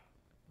can.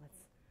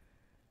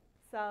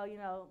 So, you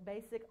know,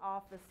 basic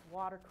office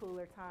water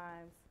cooler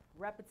times,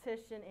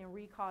 repetition and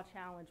recall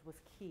challenge was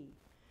key.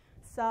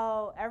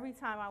 So every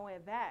time I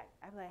went back,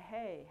 I'd be like,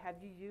 hey, have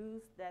you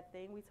used that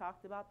thing we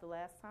talked about the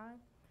last time?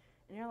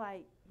 And they're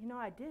like, you know,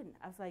 I didn't.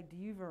 I was like, do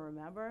you even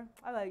remember?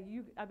 I was like,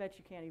 I bet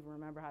you can't even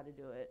remember how to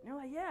do it. And they're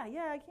like, yeah,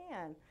 I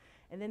can.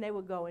 And then they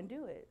would go and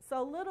do it.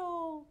 So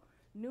little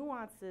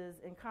nuances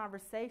in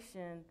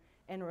conversation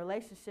and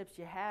relationships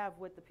you have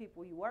with the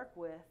people you work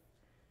with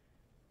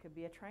could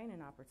be a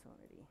training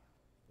opportunity,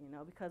 you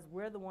know, because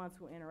we're the ones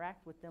who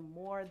interact with them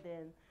more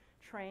than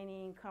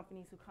training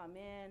companies who come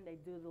in, they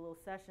do the little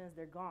sessions,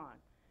 they're gone.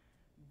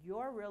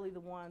 You're really the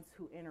ones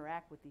who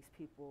interact with these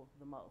people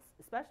the most,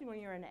 especially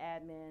when you're an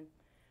admin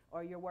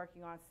or you're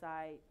working on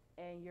site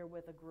and you're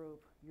with a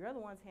group. You're the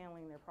ones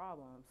handling their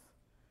problems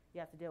you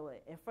have to deal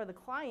with. And for the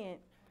client,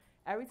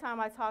 every time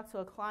I talk to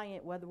a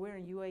client, whether we're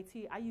in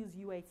UAT, I use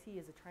UAT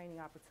as a training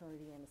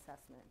opportunity and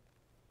assessment.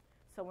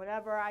 So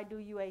whenever I do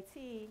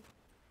UAT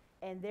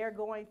and they're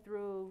going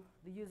through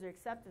the user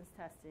acceptance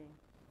testing,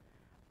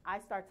 I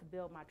start to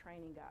build my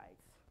training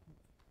guides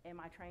and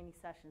my training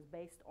sessions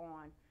based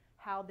on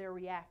how they're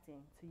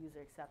reacting to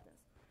user acceptance.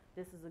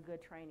 This is a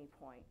good training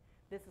point.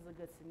 This is a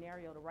good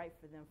scenario to write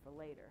for them for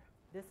later.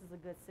 This is a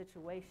good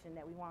situation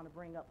that we want to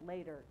bring up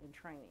later in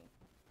training.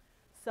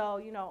 So,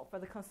 you know, for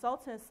the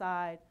consultant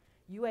side,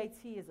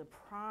 UAT is a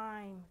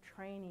prime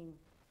training,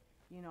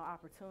 you know,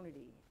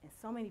 opportunity, and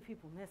so many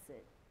people miss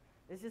it.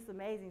 It's just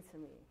amazing to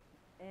me.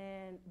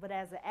 But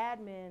as an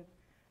admin,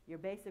 your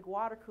basic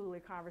water cooler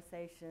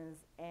conversations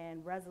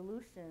and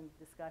resolution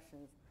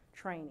discussions,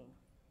 training.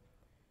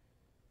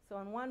 So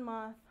in 1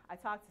 month, I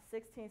talked to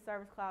 16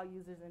 Service Cloud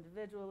users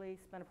individually,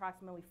 spent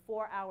approximately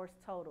 4 hours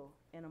total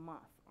in a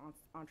month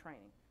on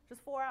training.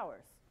 Just 4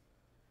 hours,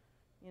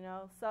 you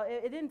know? So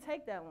it didn't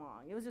take that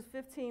long. It was just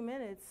 15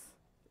 minutes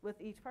with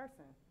each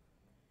person.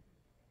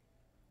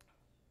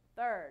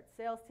 Third,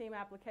 sales team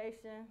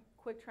application,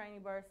 quick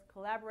training burst,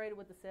 collaborated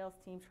with the sales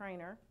team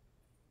trainer.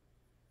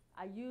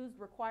 I used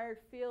required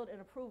field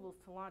and approvals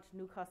to launch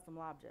new custom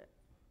object.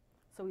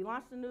 So we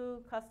launched a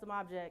new custom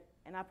object,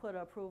 and I put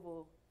an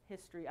approval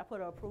history. I put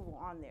an approval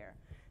on there.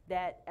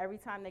 that every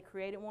time they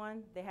created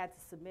one, they had to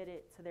submit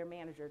it to their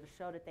manager to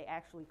show that they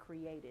actually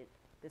created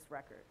this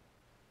record.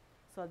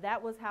 So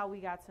that was how we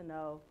got to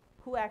know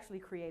who actually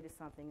created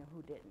something and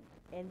who didn't.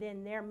 And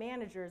then their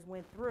managers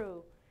went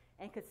through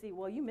and could see,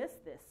 well, you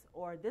missed this,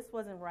 or this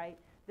wasn't right,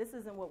 this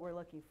isn't what we're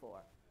looking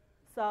for.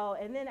 So,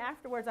 and then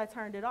afterwards I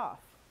turned it off,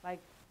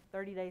 like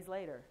 30 days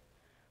later.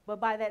 But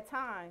by that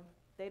time,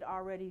 they'd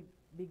already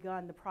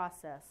begun the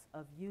process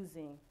of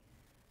using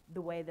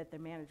the way that the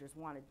managers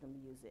wanted them to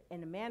use it.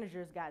 And the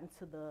managers got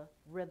into the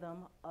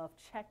rhythm of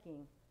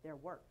checking their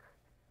work.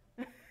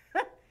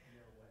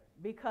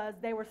 Because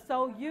they were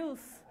so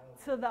used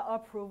to the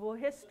approval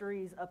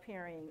histories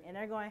appearing. And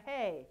they're going,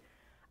 hey,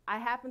 I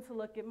happened to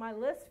look at my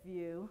list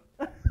view,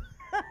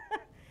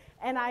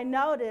 and I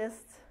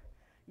noticed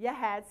you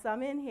had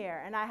some in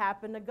here, and I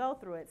happened to go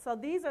through it. So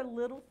these are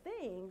little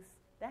things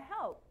that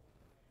help.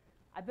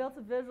 I built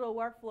a visual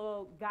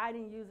workflow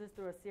guiding users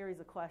through a series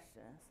of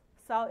questions.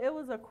 So it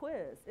was a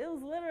quiz. It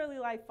was literally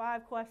like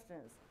 5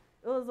 questions.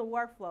 It was a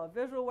workflow, a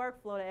visual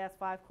workflow to ask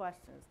 5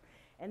 questions.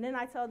 And then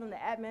I told them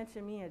to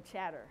mention me in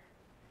chatter,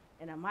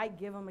 and I might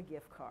give them a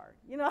gift card.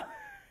 You know,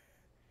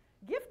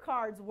 gift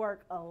cards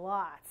work a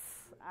lot.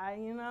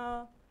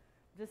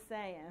 Just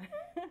saying.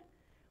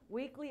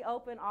 Weekly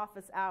open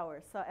office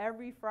hours. So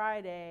every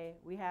Friday,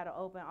 we had an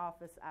open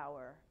office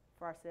hour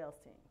for our sales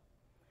team.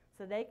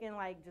 So they can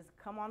just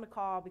come on the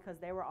call, because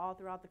they were all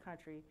throughout the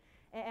country,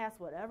 and ask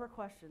whatever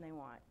question they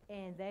want.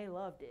 And they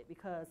loved it,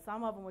 because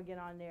some of them would get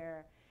on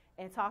there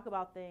and talk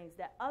about things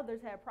that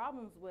others had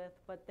problems with,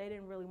 but they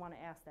didn't really want to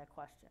ask that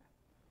question.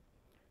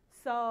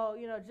 So,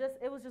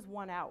 it was just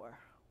 1 hour.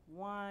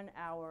 1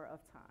 hour of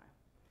time.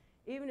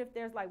 Even if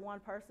there's one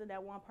person,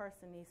 that one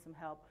person needs some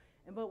help.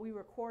 But we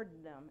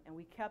recorded them, and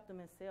we kept them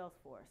in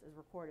Salesforce as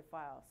recorded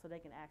files so they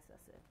can access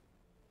it.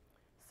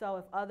 So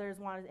if others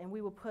wanted, and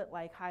we would put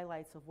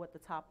highlights of what the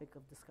topic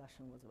of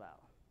discussion was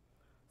about.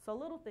 So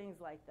little things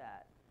like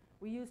that.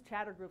 We use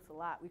chatter groups a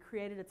lot. We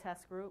created a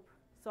test group.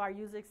 So our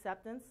user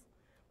acceptance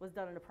was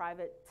done in a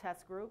private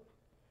test group.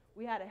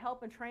 We had a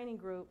help and training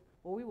group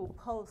where we will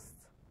post,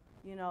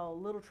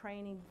 little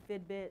training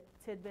tidbits,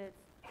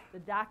 the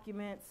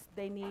documents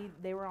they need.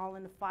 They were all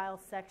in the file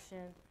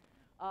section.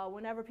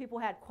 Whenever people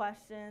had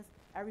questions,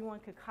 everyone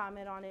could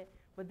comment on it.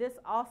 But this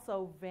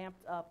also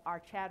vamped up our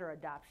chatter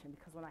adoption,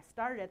 because when I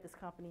started at this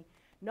company,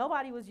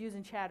 nobody was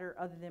using chatter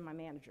other than my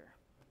manager.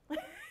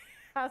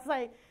 I was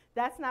like,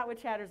 that's not what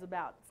chatter's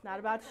about. It's not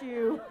about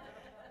you.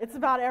 It's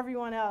about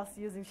everyone else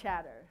using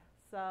chatter.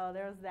 So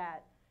there's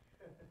that.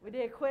 We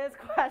did quiz,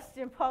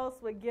 question,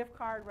 posts with gift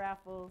card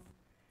raffles.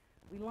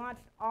 We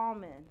launched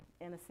Almond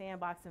in a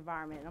sandbox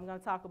environment. And I'm going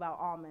to talk about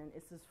Almond.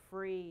 It's this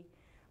free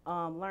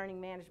learning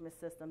management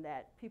system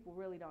that people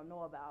really don't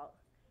know about.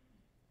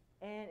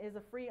 And is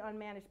a free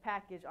unmanaged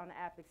package on the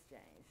App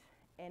Exchange.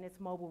 And it's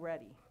mobile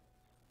ready.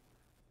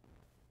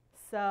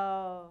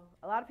 So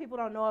a lot of people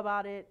don't know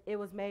about it. It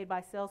was made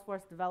by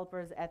Salesforce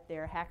developers at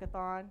their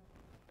hackathon.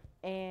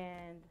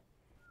 And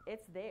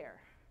it's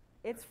there.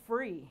 It's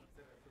free.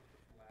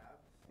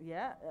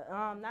 Yeah,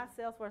 not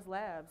Salesforce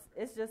Labs.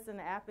 It's just in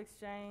the App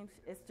Exchange.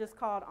 It's just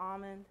called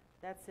Almond.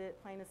 That's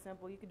it, plain and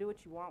simple. You can do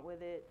what you want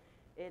with it.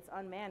 It's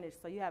unmanaged,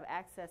 so you have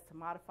access to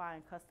modify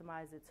and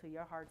customize it to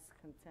your heart's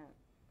content.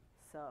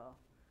 So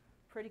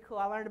pretty cool.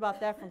 I learned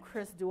about that from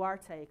Chris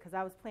Duarte, because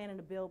I was planning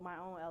to build my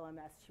own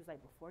LMS. She was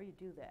like, before you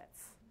do that,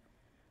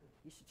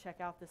 you should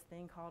check out this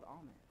thing called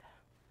Almond.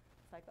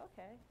 It's like,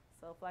 okay,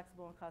 so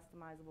flexible and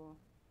customizable.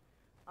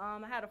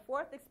 I had a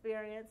 4th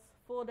experience,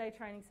 full day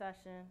training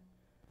session,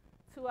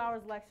 2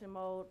 hours lecture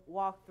mode,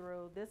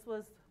 walkthrough. This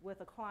was with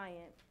a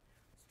client.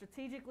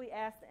 Strategically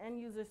asked the end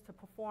users to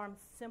perform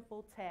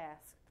simple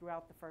tasks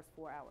throughout the first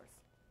 4 hours.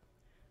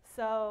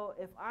 So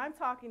if I'm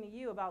talking to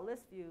you about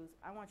list views,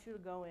 I want you to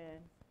go in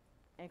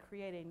and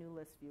create a new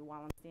list view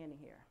while I'm standing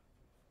here.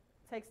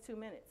 It takes 2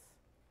 minutes.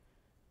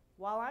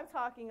 While I'm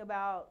talking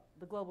about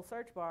the global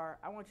search bar,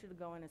 I want you to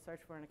go in and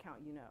search for an account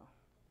you know.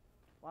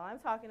 While I'm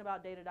talking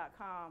about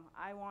data.com,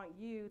 I want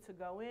you to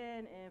go in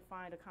and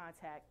find a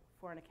contact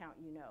for an account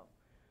you know.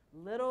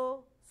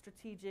 Little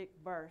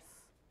strategic bursts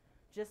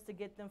just to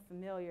get them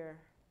familiar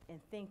and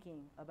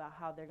thinking about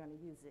how they're going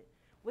to use it.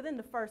 Within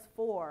the first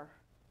 4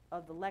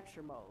 of the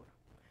lecture mode,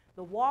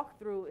 the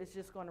walkthrough is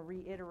just going to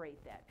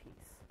reiterate that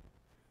piece.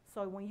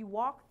 So when you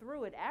walk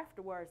through it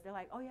afterwards, they're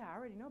like, oh yeah, I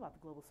already know about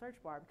the global search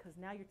bar, because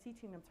now you're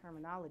teaching them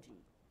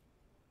terminology.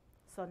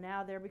 So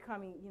now they're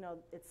becoming,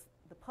 it's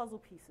the puzzle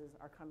pieces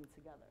are coming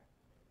together.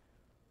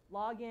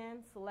 Log in,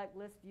 select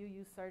list view,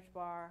 use search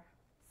bar,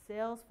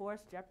 Salesforce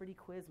Jeopardy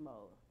quiz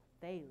mode.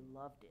 They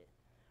loved it.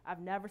 I've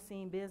never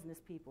seen business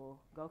people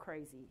go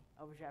crazy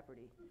over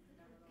Jeopardy.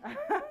 And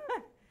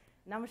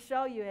I'm going to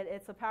show you it.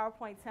 It's a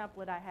PowerPoint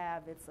template I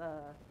have. It's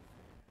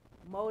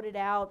moded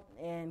out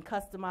and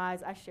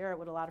customized. I share it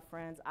with a lot of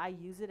friends. I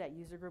use it at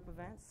user group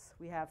events.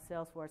 We have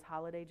Salesforce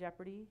Holiday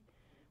Jeopardy.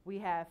 We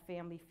have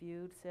Family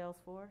Feud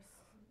Salesforce,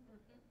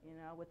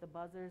 with the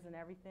buzzers and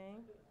everything.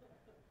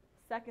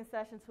 Second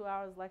session, 2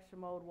 hours lecture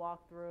mode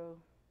walkthrough.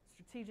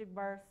 Strategic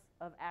bursts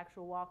of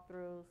actual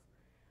walkthroughs.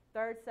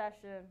 Third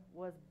session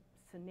was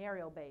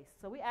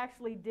scenario-based. So we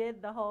actually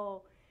did the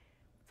whole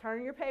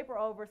turn your paper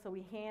over, so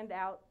we hand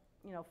out,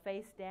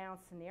 face-down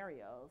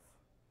scenarios.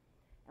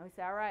 And we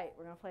say, all right,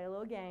 we're going to play a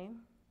little game.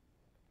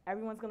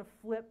 Everyone's going to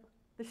flip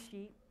the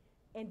sheet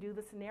and do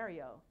the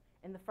scenario.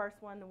 And the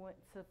first one to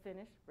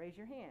finish, raise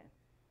your hand.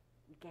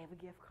 We gave a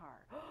gift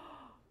card.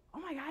 Oh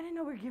my God, I didn't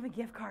know we were giving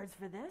gift cards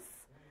for this.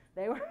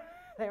 They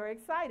were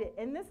excited.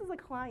 And this is a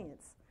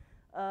clients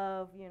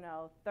of,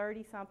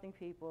 30-something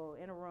people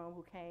in a room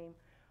who came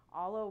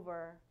all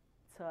over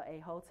to a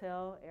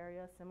hotel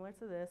area similar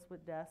to this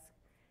with desks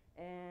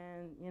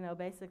and,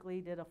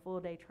 basically did a full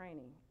day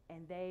training.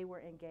 And they were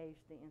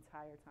engaged the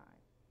entire time.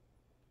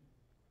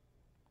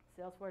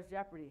 Salesforce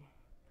Jeopardy.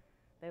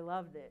 They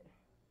loved it.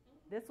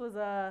 This was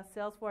a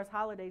Salesforce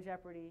Holiday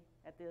Jeopardy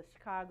at the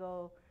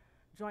Chicago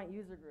Joint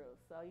User Group.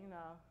 So,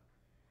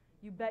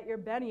 you bet your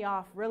Benny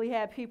off really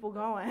had people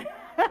going.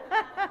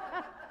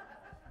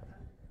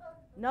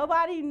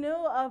 Nobody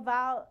knew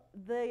about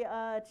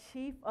the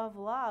Chief of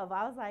Love.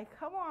 I was like,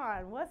 come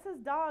on, what's his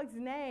dog's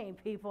name,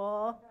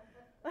 people?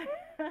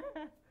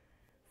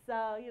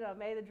 So,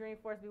 may the dream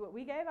force be what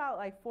we gave out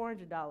like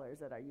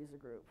 $400 at our user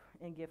group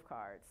in gift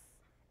cards.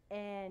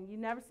 And you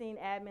never seen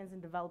admins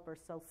and developers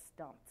so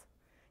stumped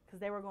because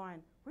they were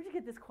going, where'd you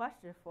get this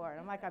question for? And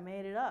I'm like, I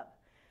made it up.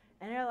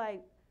 And they're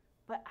like,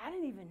 but I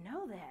didn't even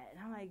know that. And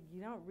I'm like, you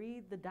don't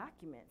read the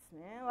documents,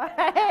 man.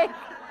 Like,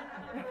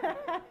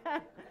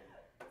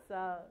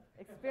 so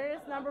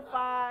experience number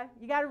 5,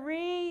 you got to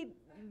read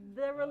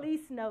the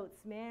release notes,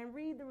 man.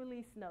 Read the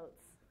release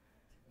notes.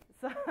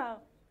 So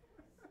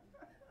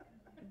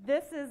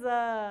this is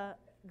a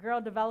girl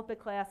development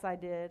class I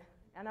did.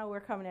 I know we're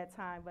coming at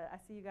time, but I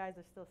see you guys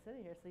are still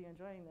sitting here, so you're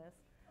enjoying this.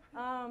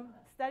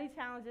 Study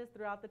challenges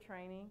throughout the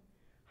training,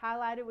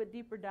 highlighted with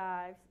deeper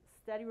dives,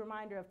 steady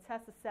reminder of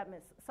test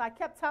assessments. So I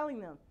kept telling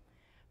them,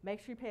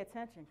 make sure you pay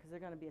attention because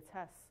there's going to be a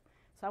test.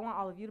 So I want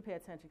all of you to pay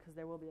attention because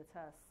there will be a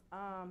test.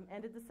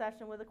 Ended the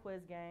session with a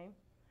quiz game,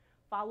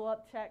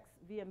 follow-up checks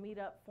via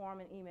Meetup, forum,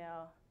 and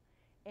email.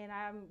 And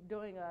I'm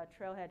doing a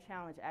Trailhead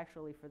challenge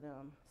actually for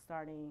them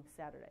starting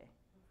Saturday.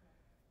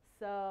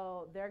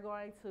 So they're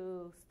going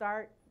to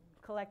start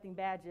collecting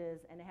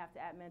badges, and they have to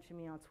mention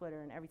me on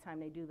Twitter, and every time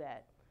they do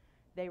that,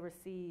 they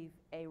receive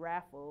a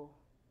raffle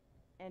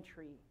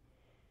entry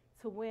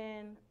to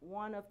win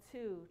one of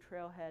 2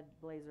 Trailhead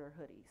Blazer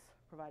hoodies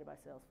provided by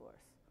Salesforce.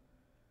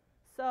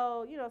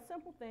 So,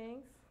 simple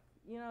things.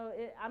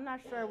 I'm not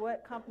sure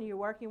what company you're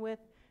working with.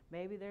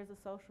 Maybe there's a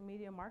social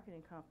media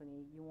marketing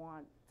company you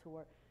want to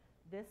work.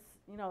 This,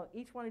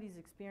 each one of these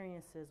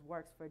experiences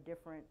works for a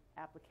different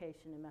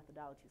application and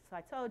methodology. So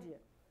I told you,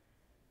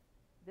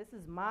 this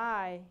is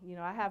I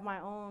have my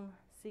own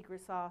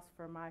secret sauce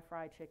for my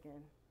fried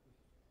chicken,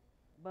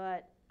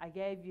 but I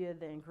gave you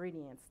the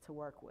ingredients to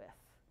work with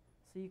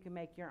so you can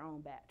make your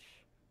own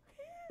batch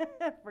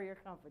for your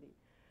company.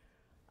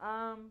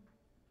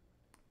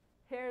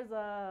 Here's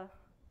the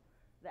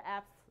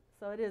apps.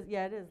 So it is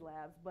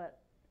labs, but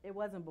it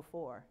wasn't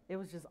before. It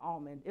was just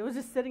Almond. It was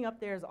just sitting up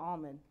there as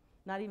Almond,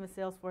 not even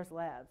Salesforce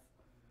Labs.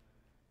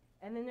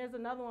 And then there's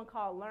another one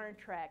called Learn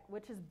Track,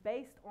 which is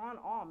based on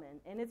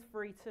Almond, and it's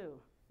free too.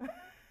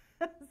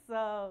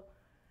 So,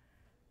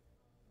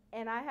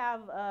 and I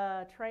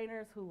have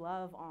trainers who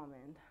love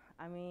Almond.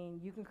 I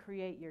mean, you can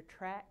create your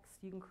tracks,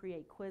 you can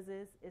create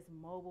quizzes, it's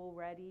mobile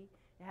ready,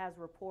 it has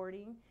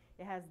reporting,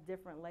 it has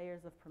different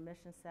layers of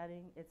permission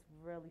setting, it's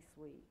really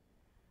sweet.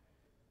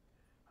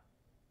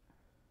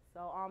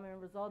 So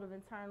Almond, result of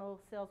internal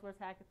Salesforce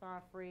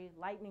hackathon free,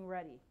 lightning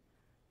ready.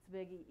 It's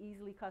big,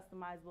 easily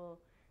customizable,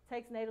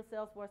 takes native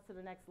Salesforce to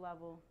the next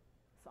level.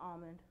 It's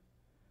Almond.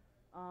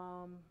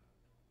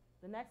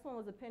 The next one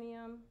was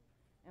Opinium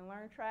and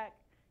Learn Track.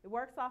 It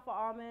works off of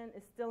Almond.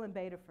 It's still in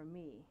beta for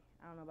me.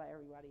 I don't know about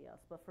everybody else,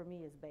 but for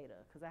me it's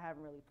beta because I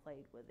haven't really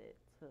played with it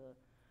to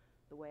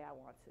the way I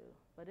want to.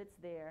 But it's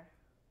there.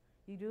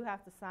 You do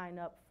have to sign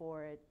up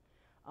for it,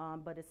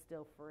 but it's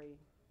still free.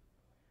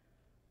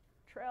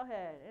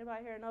 Trailhead.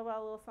 Anybody here know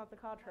about a little something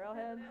called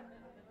Trailhead?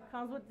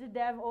 Comes with the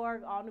dev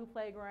org, all new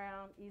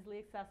playground, easily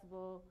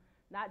accessible.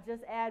 Not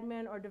just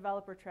admin or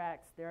developer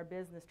tracks, there are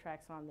business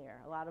tracks on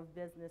there. A lot of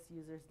business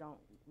users don't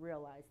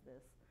realize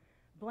this.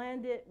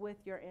 Blend it with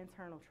your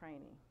internal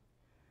training.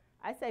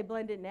 I say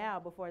blend it now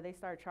before they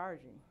start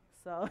charging,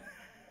 so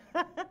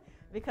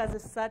because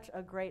it's such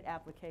a great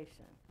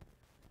application.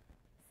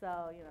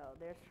 So,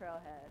 there's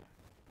Trailhead.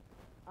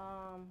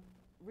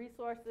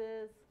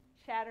 Resources,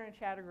 chatter and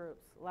chatter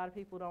groups. A lot of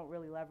people don't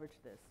really leverage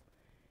this.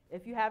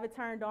 If you have it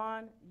turned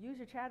on, use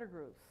your chatter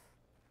groups.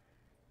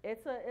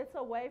 It's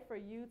a way for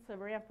you to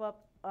ramp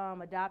up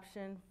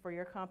adoption for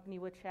your company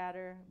with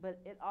Chatter, but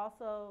it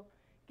also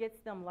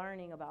gets them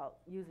learning about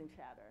using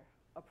Chatter.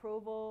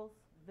 Approvals,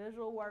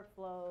 visual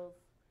workflows,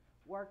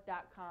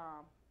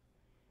 work.com,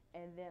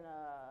 and then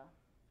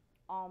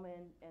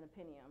Almond and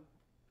Opinium,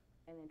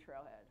 and then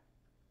Trailhead.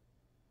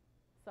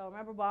 So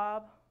remember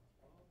Bob?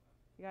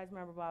 You guys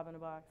remember Bob in the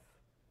box?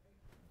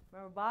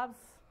 Remember Bob's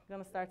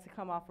going to start to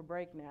come off a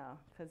break now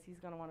because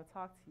he's going to want to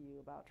talk to you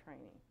about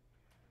training.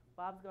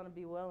 Bob's going to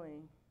be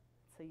willing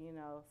to,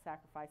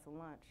 sacrifice a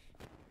lunch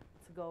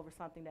to go over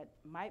something that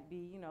might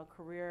be,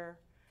 career,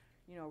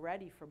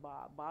 ready for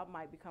Bob. Bob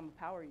might become a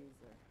power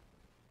user.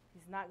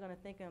 He's not going to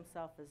think of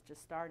himself as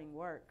just starting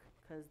work,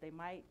 because they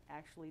might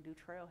actually do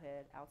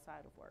trailhead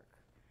outside of work.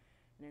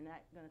 And they're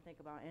not going to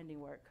think about ending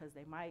work, because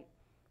they might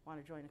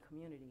want to join a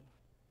community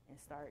and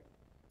start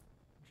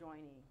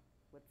joining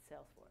with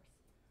Salesforce.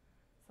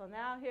 So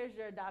now here's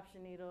your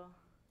adoption needle.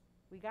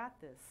 We got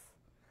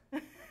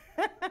this.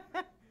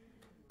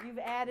 You've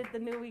added the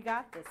new "we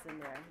got this" in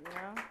there,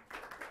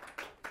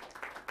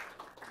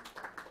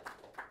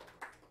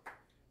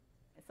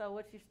 So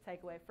what you should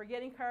take away: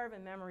 forgetting curve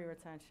and memory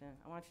retention.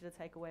 I want you to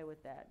take away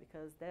with that,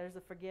 because there's a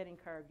forgetting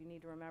curve. You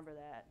need to remember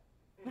that.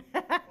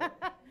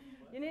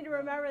 You need to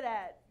remember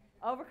that.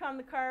 Overcome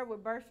the curve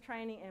with burst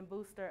training and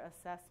booster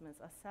assessments.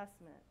 Assess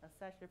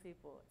your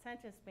people.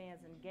 Attention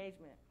spans and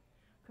engagement.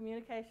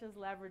 Communications,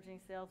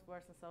 leveraging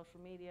Salesforce and social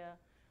media.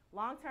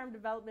 Long-term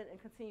development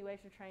and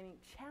continuation training.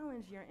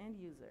 Challenge your end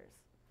users.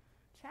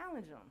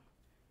 Challenge them.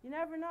 You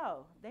never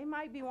know. They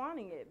might be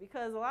wanting it,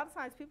 because a lot of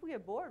times people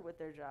get bored with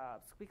their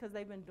jobs because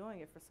they've been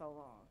doing it for so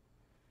long.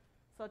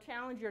 So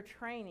challenge your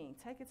training.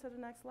 Take it to the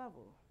next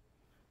level.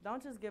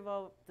 Don't just give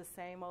out the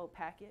same old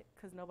packet,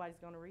 because nobody's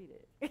going to read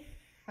it.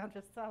 I'm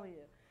just telling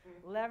you.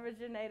 Leverage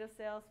your native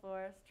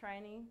Salesforce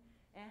training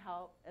and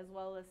help, as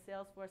well as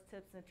Salesforce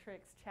tips and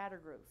tricks chatter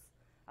groups.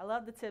 I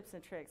love the tips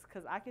and tricks,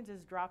 because I can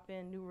just drop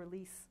in new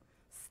release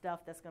stuff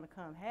that's going to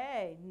come.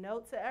 Hey,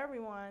 note to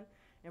everyone,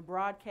 and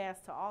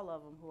broadcast to all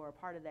of them who are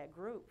part of that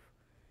group.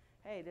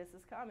 Hey, this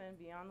is coming.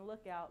 Be on the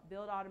lookout.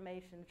 Build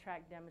automation,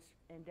 track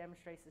and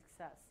demonstrate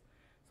success.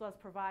 So let's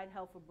provide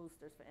helpful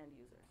boosters for end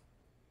users.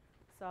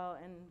 So,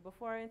 and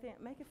before anything,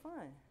 make it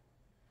fun.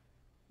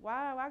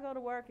 Why go to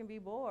work and be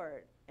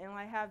bored and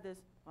have this,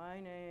 my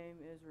name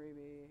is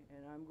Rebe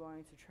and I'm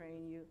going to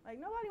train you.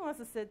 Nobody wants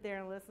to sit there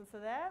and listen to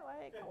that.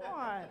 Come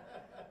on.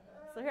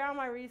 So here are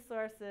my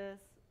resources.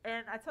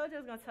 And I told you I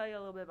was going to tell you a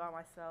little bit about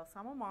myself. So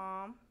I'm a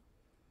mom.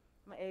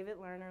 I'm an avid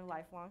learner,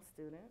 lifelong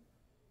student,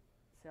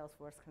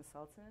 Salesforce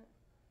consultant,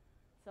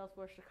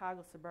 Salesforce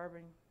Chicago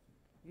Suburban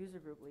User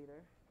Group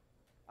leader.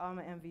 I'm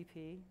an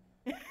MVP.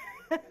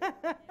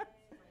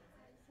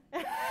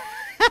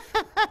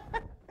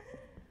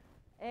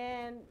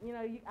 And,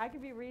 I can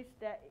be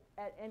reached at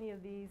any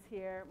of these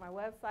here. My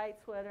website,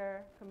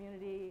 Twitter,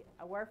 community.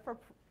 I work for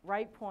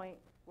RightPoint.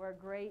 We're a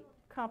great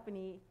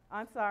company.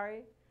 I'm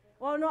sorry.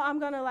 Well, no, I'm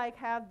going to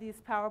have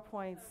these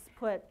PowerPoints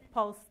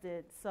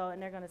posted,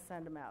 and they're going to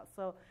send them out.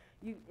 So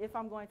if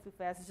I'm going too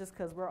fast, it's just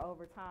because we're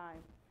over time.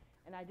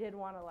 And I did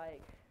want to, I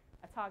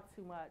talk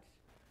too much.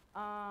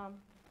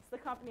 It's the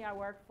company I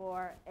work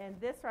for. And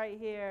this right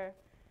here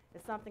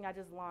is something I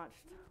just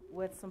launched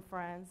with some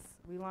friends.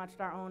 We launched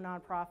our own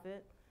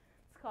nonprofit.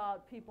 It's called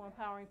People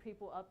Empowering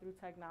People Up Through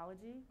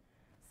Technology.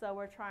 So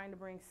we're trying to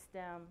bring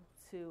STEM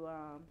to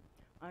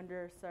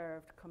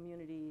underserved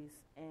communities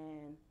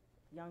and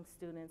young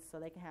students, so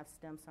they can have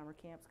STEM summer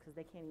camps, because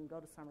they can't even go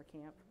to summer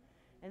camp.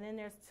 And then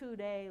there's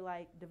 2-day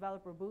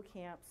developer boot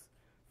camps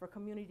for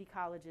community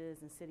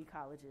colleges and city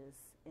colleges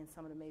in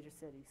some of the major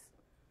cities.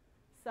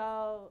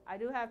 So I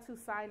do have 2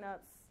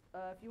 sign-ups.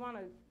 If you want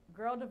to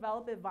girl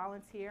develop it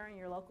volunteer in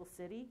your local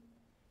city,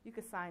 you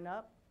can sign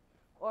up.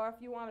 Or if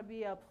you want to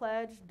be a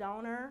pledge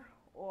donor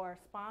or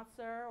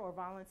sponsor or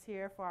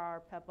volunteer for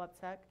our Pep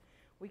Up Tech,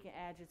 we can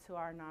add you to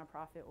our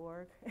nonprofit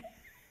org.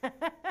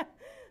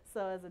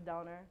 So as a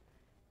donor.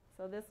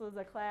 So this was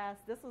a class,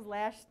 this was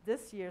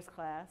this year's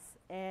class,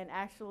 and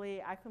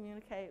actually I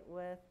communicate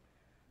with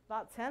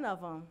about 10 of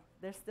them.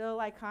 They're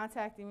still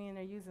contacting me, and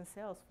they're using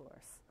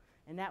Salesforce.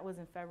 And that was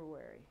in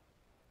February.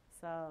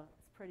 So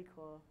it's pretty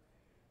cool.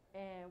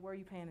 And were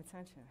you paying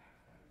attention?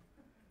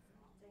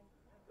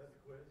 That's a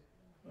quiz?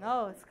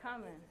 No, it's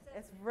coming.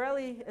 It's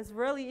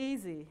really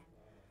easy.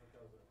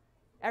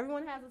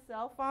 Everyone has a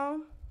cell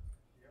phone?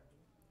 Yep.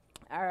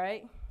 All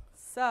right.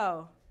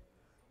 So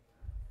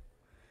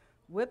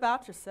whip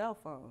out your cell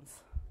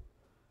phones.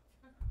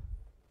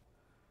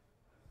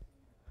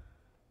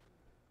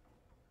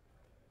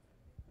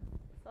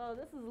 So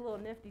this is a little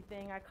nifty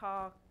thing I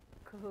call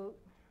Kahoot.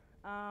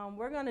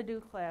 We're going to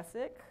do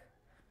classic.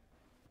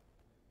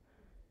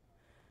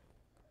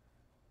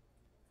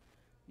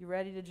 You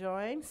ready to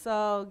join?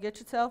 So get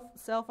your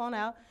cell phone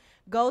out.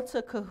 Go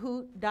to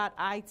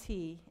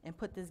kahoot.it and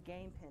put this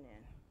game pin in.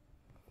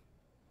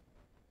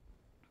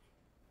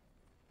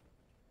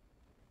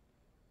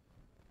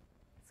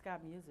 It's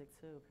got music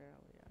too,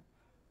 apparently.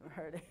 I've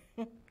heard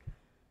it.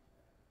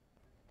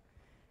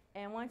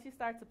 And once you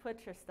start to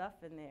put your stuff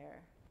in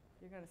there,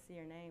 you're going to see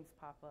your names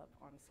pop up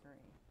on the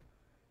screen.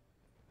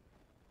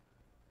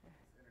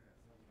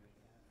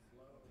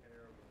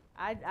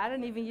 I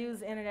didn't even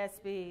use internet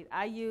speed.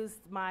 I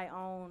used my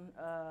own,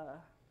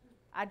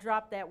 I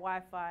dropped that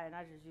Wi-Fi and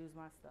I just used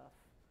my stuff.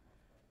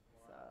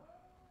 Wow.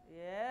 So,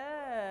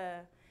 yeah.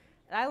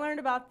 And I learned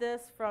about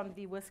this from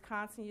the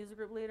Wisconsin user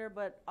group leader,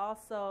 but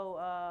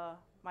also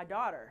my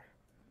daughter.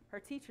 Her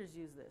teachers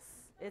use this.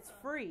 It's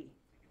free.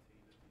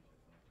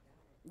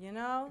 You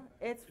know,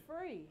 it's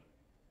free.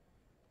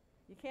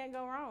 You can't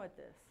go wrong with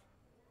this.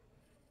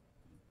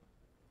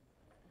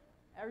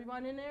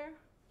 Everyone in there?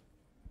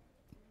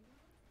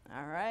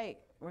 All right,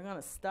 we're going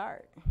to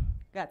start.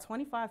 Got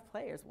 25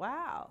 players.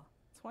 Wow,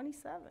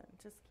 27.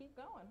 Just keep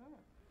going, huh?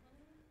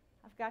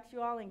 I've got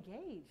you all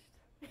engaged.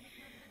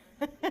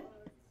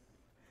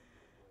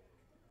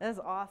 That's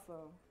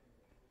awesome.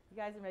 You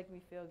guys are making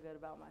me feel good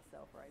about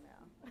myself right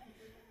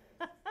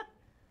now.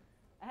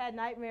 I had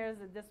nightmares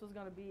that this was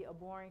going to be a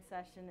boring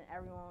session and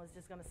everyone was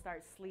just going to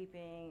start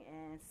sleeping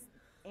and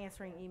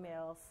answering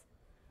emails.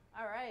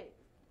 All right.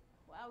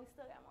 Wow, we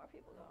still got more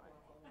people going.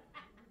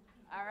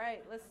 All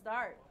right, let's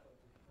start.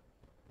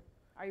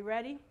 Are you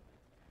ready?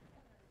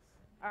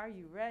 Are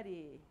you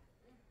ready?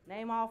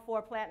 Name all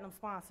 4 platinum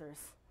sponsors.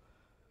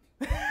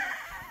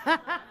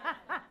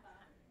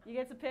 You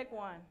get to pick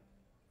one.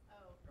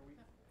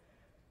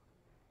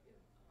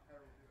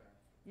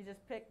 You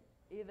just pick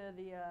either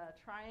the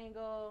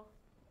triangle.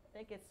 I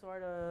think it's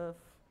sort of,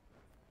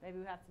 maybe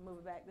we have to move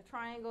it back. The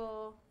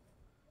triangle,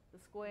 the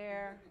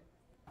square.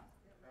 Oh,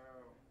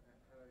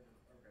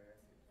 okay,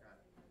 got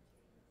it.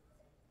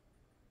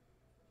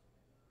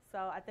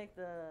 So I think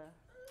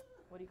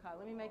what do you call it?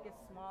 Let me make it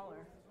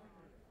smaller.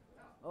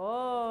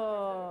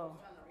 Oh.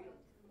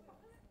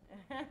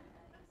 Hold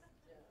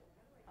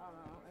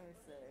on, let me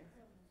see.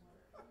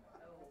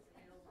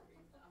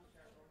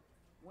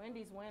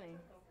 Wendy's winning.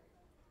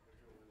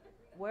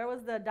 Where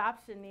was the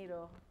adoption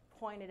needle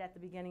pointed at the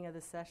beginning of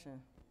the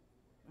session?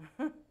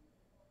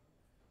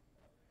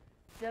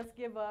 Just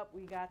give up.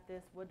 We got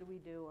this. What do we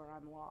do? Or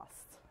I'm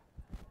lost.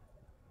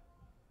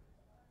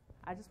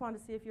 I just wanted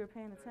to see if you were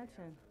paying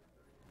attention.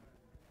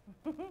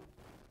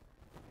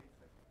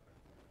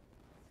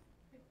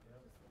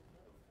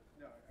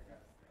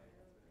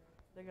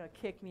 They're going to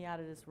kick me out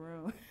of this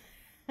room.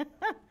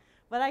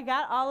 But I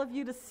got all of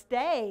you to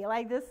stay.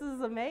 Like, this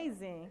is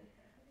amazing.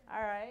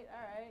 All right,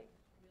 all right.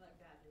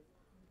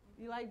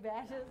 You like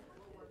badges?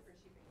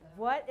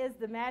 What is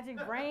the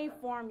magic brain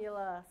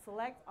formula?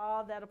 Select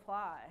all that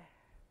apply.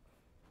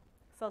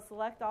 So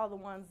select all the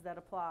ones that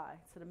apply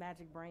to the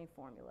magic brain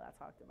formula I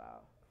talked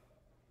about.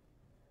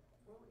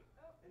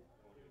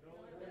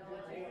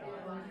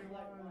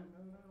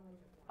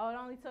 Oh, it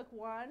only took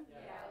one? Yeah,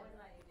 I wouldn't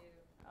let you do.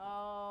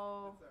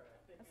 Oh,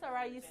 that's all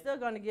right. You're still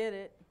going to get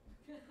it.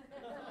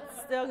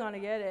 Still going to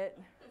get it.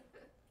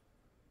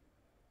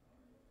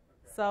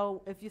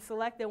 So if you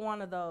selected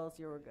one of those,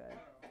 you were good.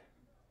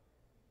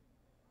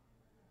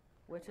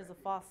 Which is a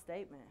false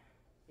statement.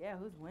 Yeah,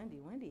 who's Wendy?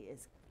 Wendy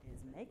is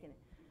making it.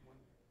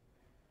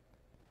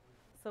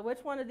 So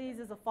which one of these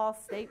is a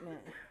false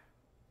statement?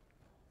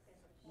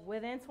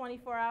 Within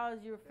 24 hours,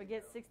 you will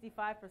forget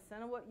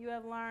 65% of what you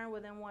have learned.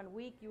 Within 1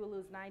 week, you will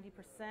lose 90%.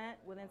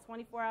 Within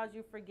 24 hours,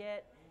 you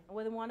forget. And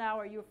within 1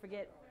 hour, you will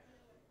forget,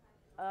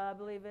 I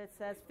believe it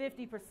says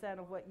 50%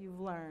 of what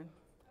you've learned.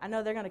 I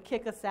know they're going to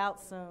kick us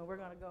out soon. We're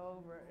going to go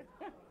over it.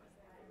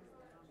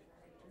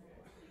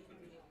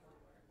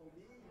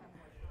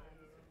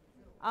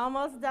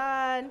 Almost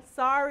done.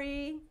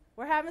 Sorry.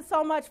 We're having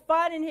so much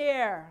fun in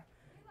here.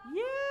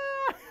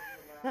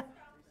 Yeah.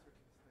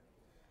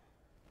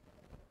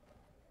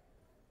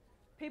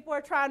 People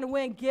are trying to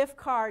win gift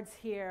cards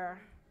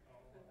here.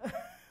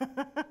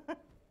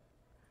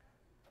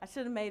 I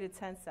should have made it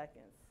 10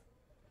 seconds.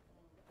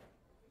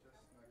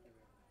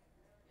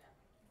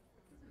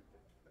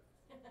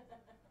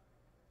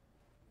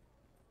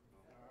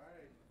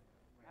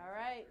 All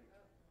right.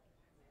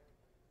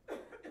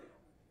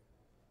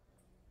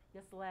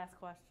 Just the last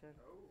question.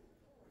 Oh,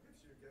 look at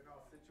you getting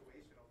all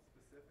situational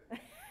specific. I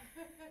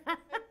think I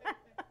remember that.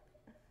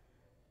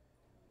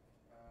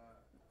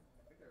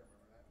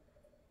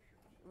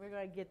 We're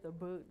going to get the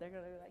boot. They're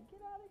going to be like,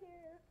 get out of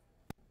here.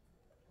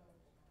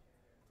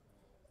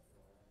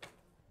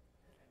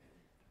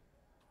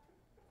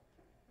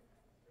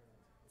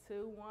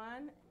 Two,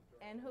 one.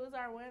 And who's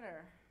our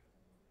winner?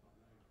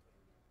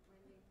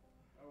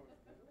 Oh, is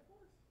it of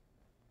course?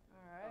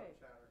 All right.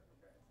 Oh, chatter,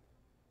 okay.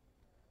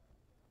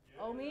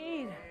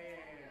 Omid.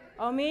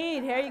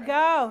 Omid, here you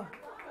go.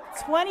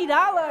 $20.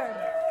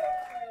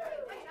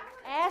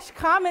 Ash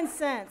Common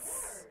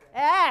Sense.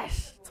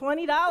 Ash,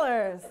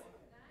 $20.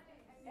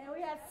 And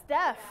we have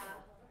Steph.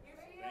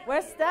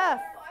 Where's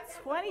Steph?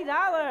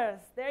 $20.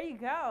 There you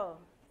go.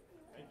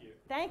 Thank you.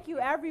 Thank you,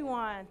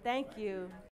 everyone. Thank you.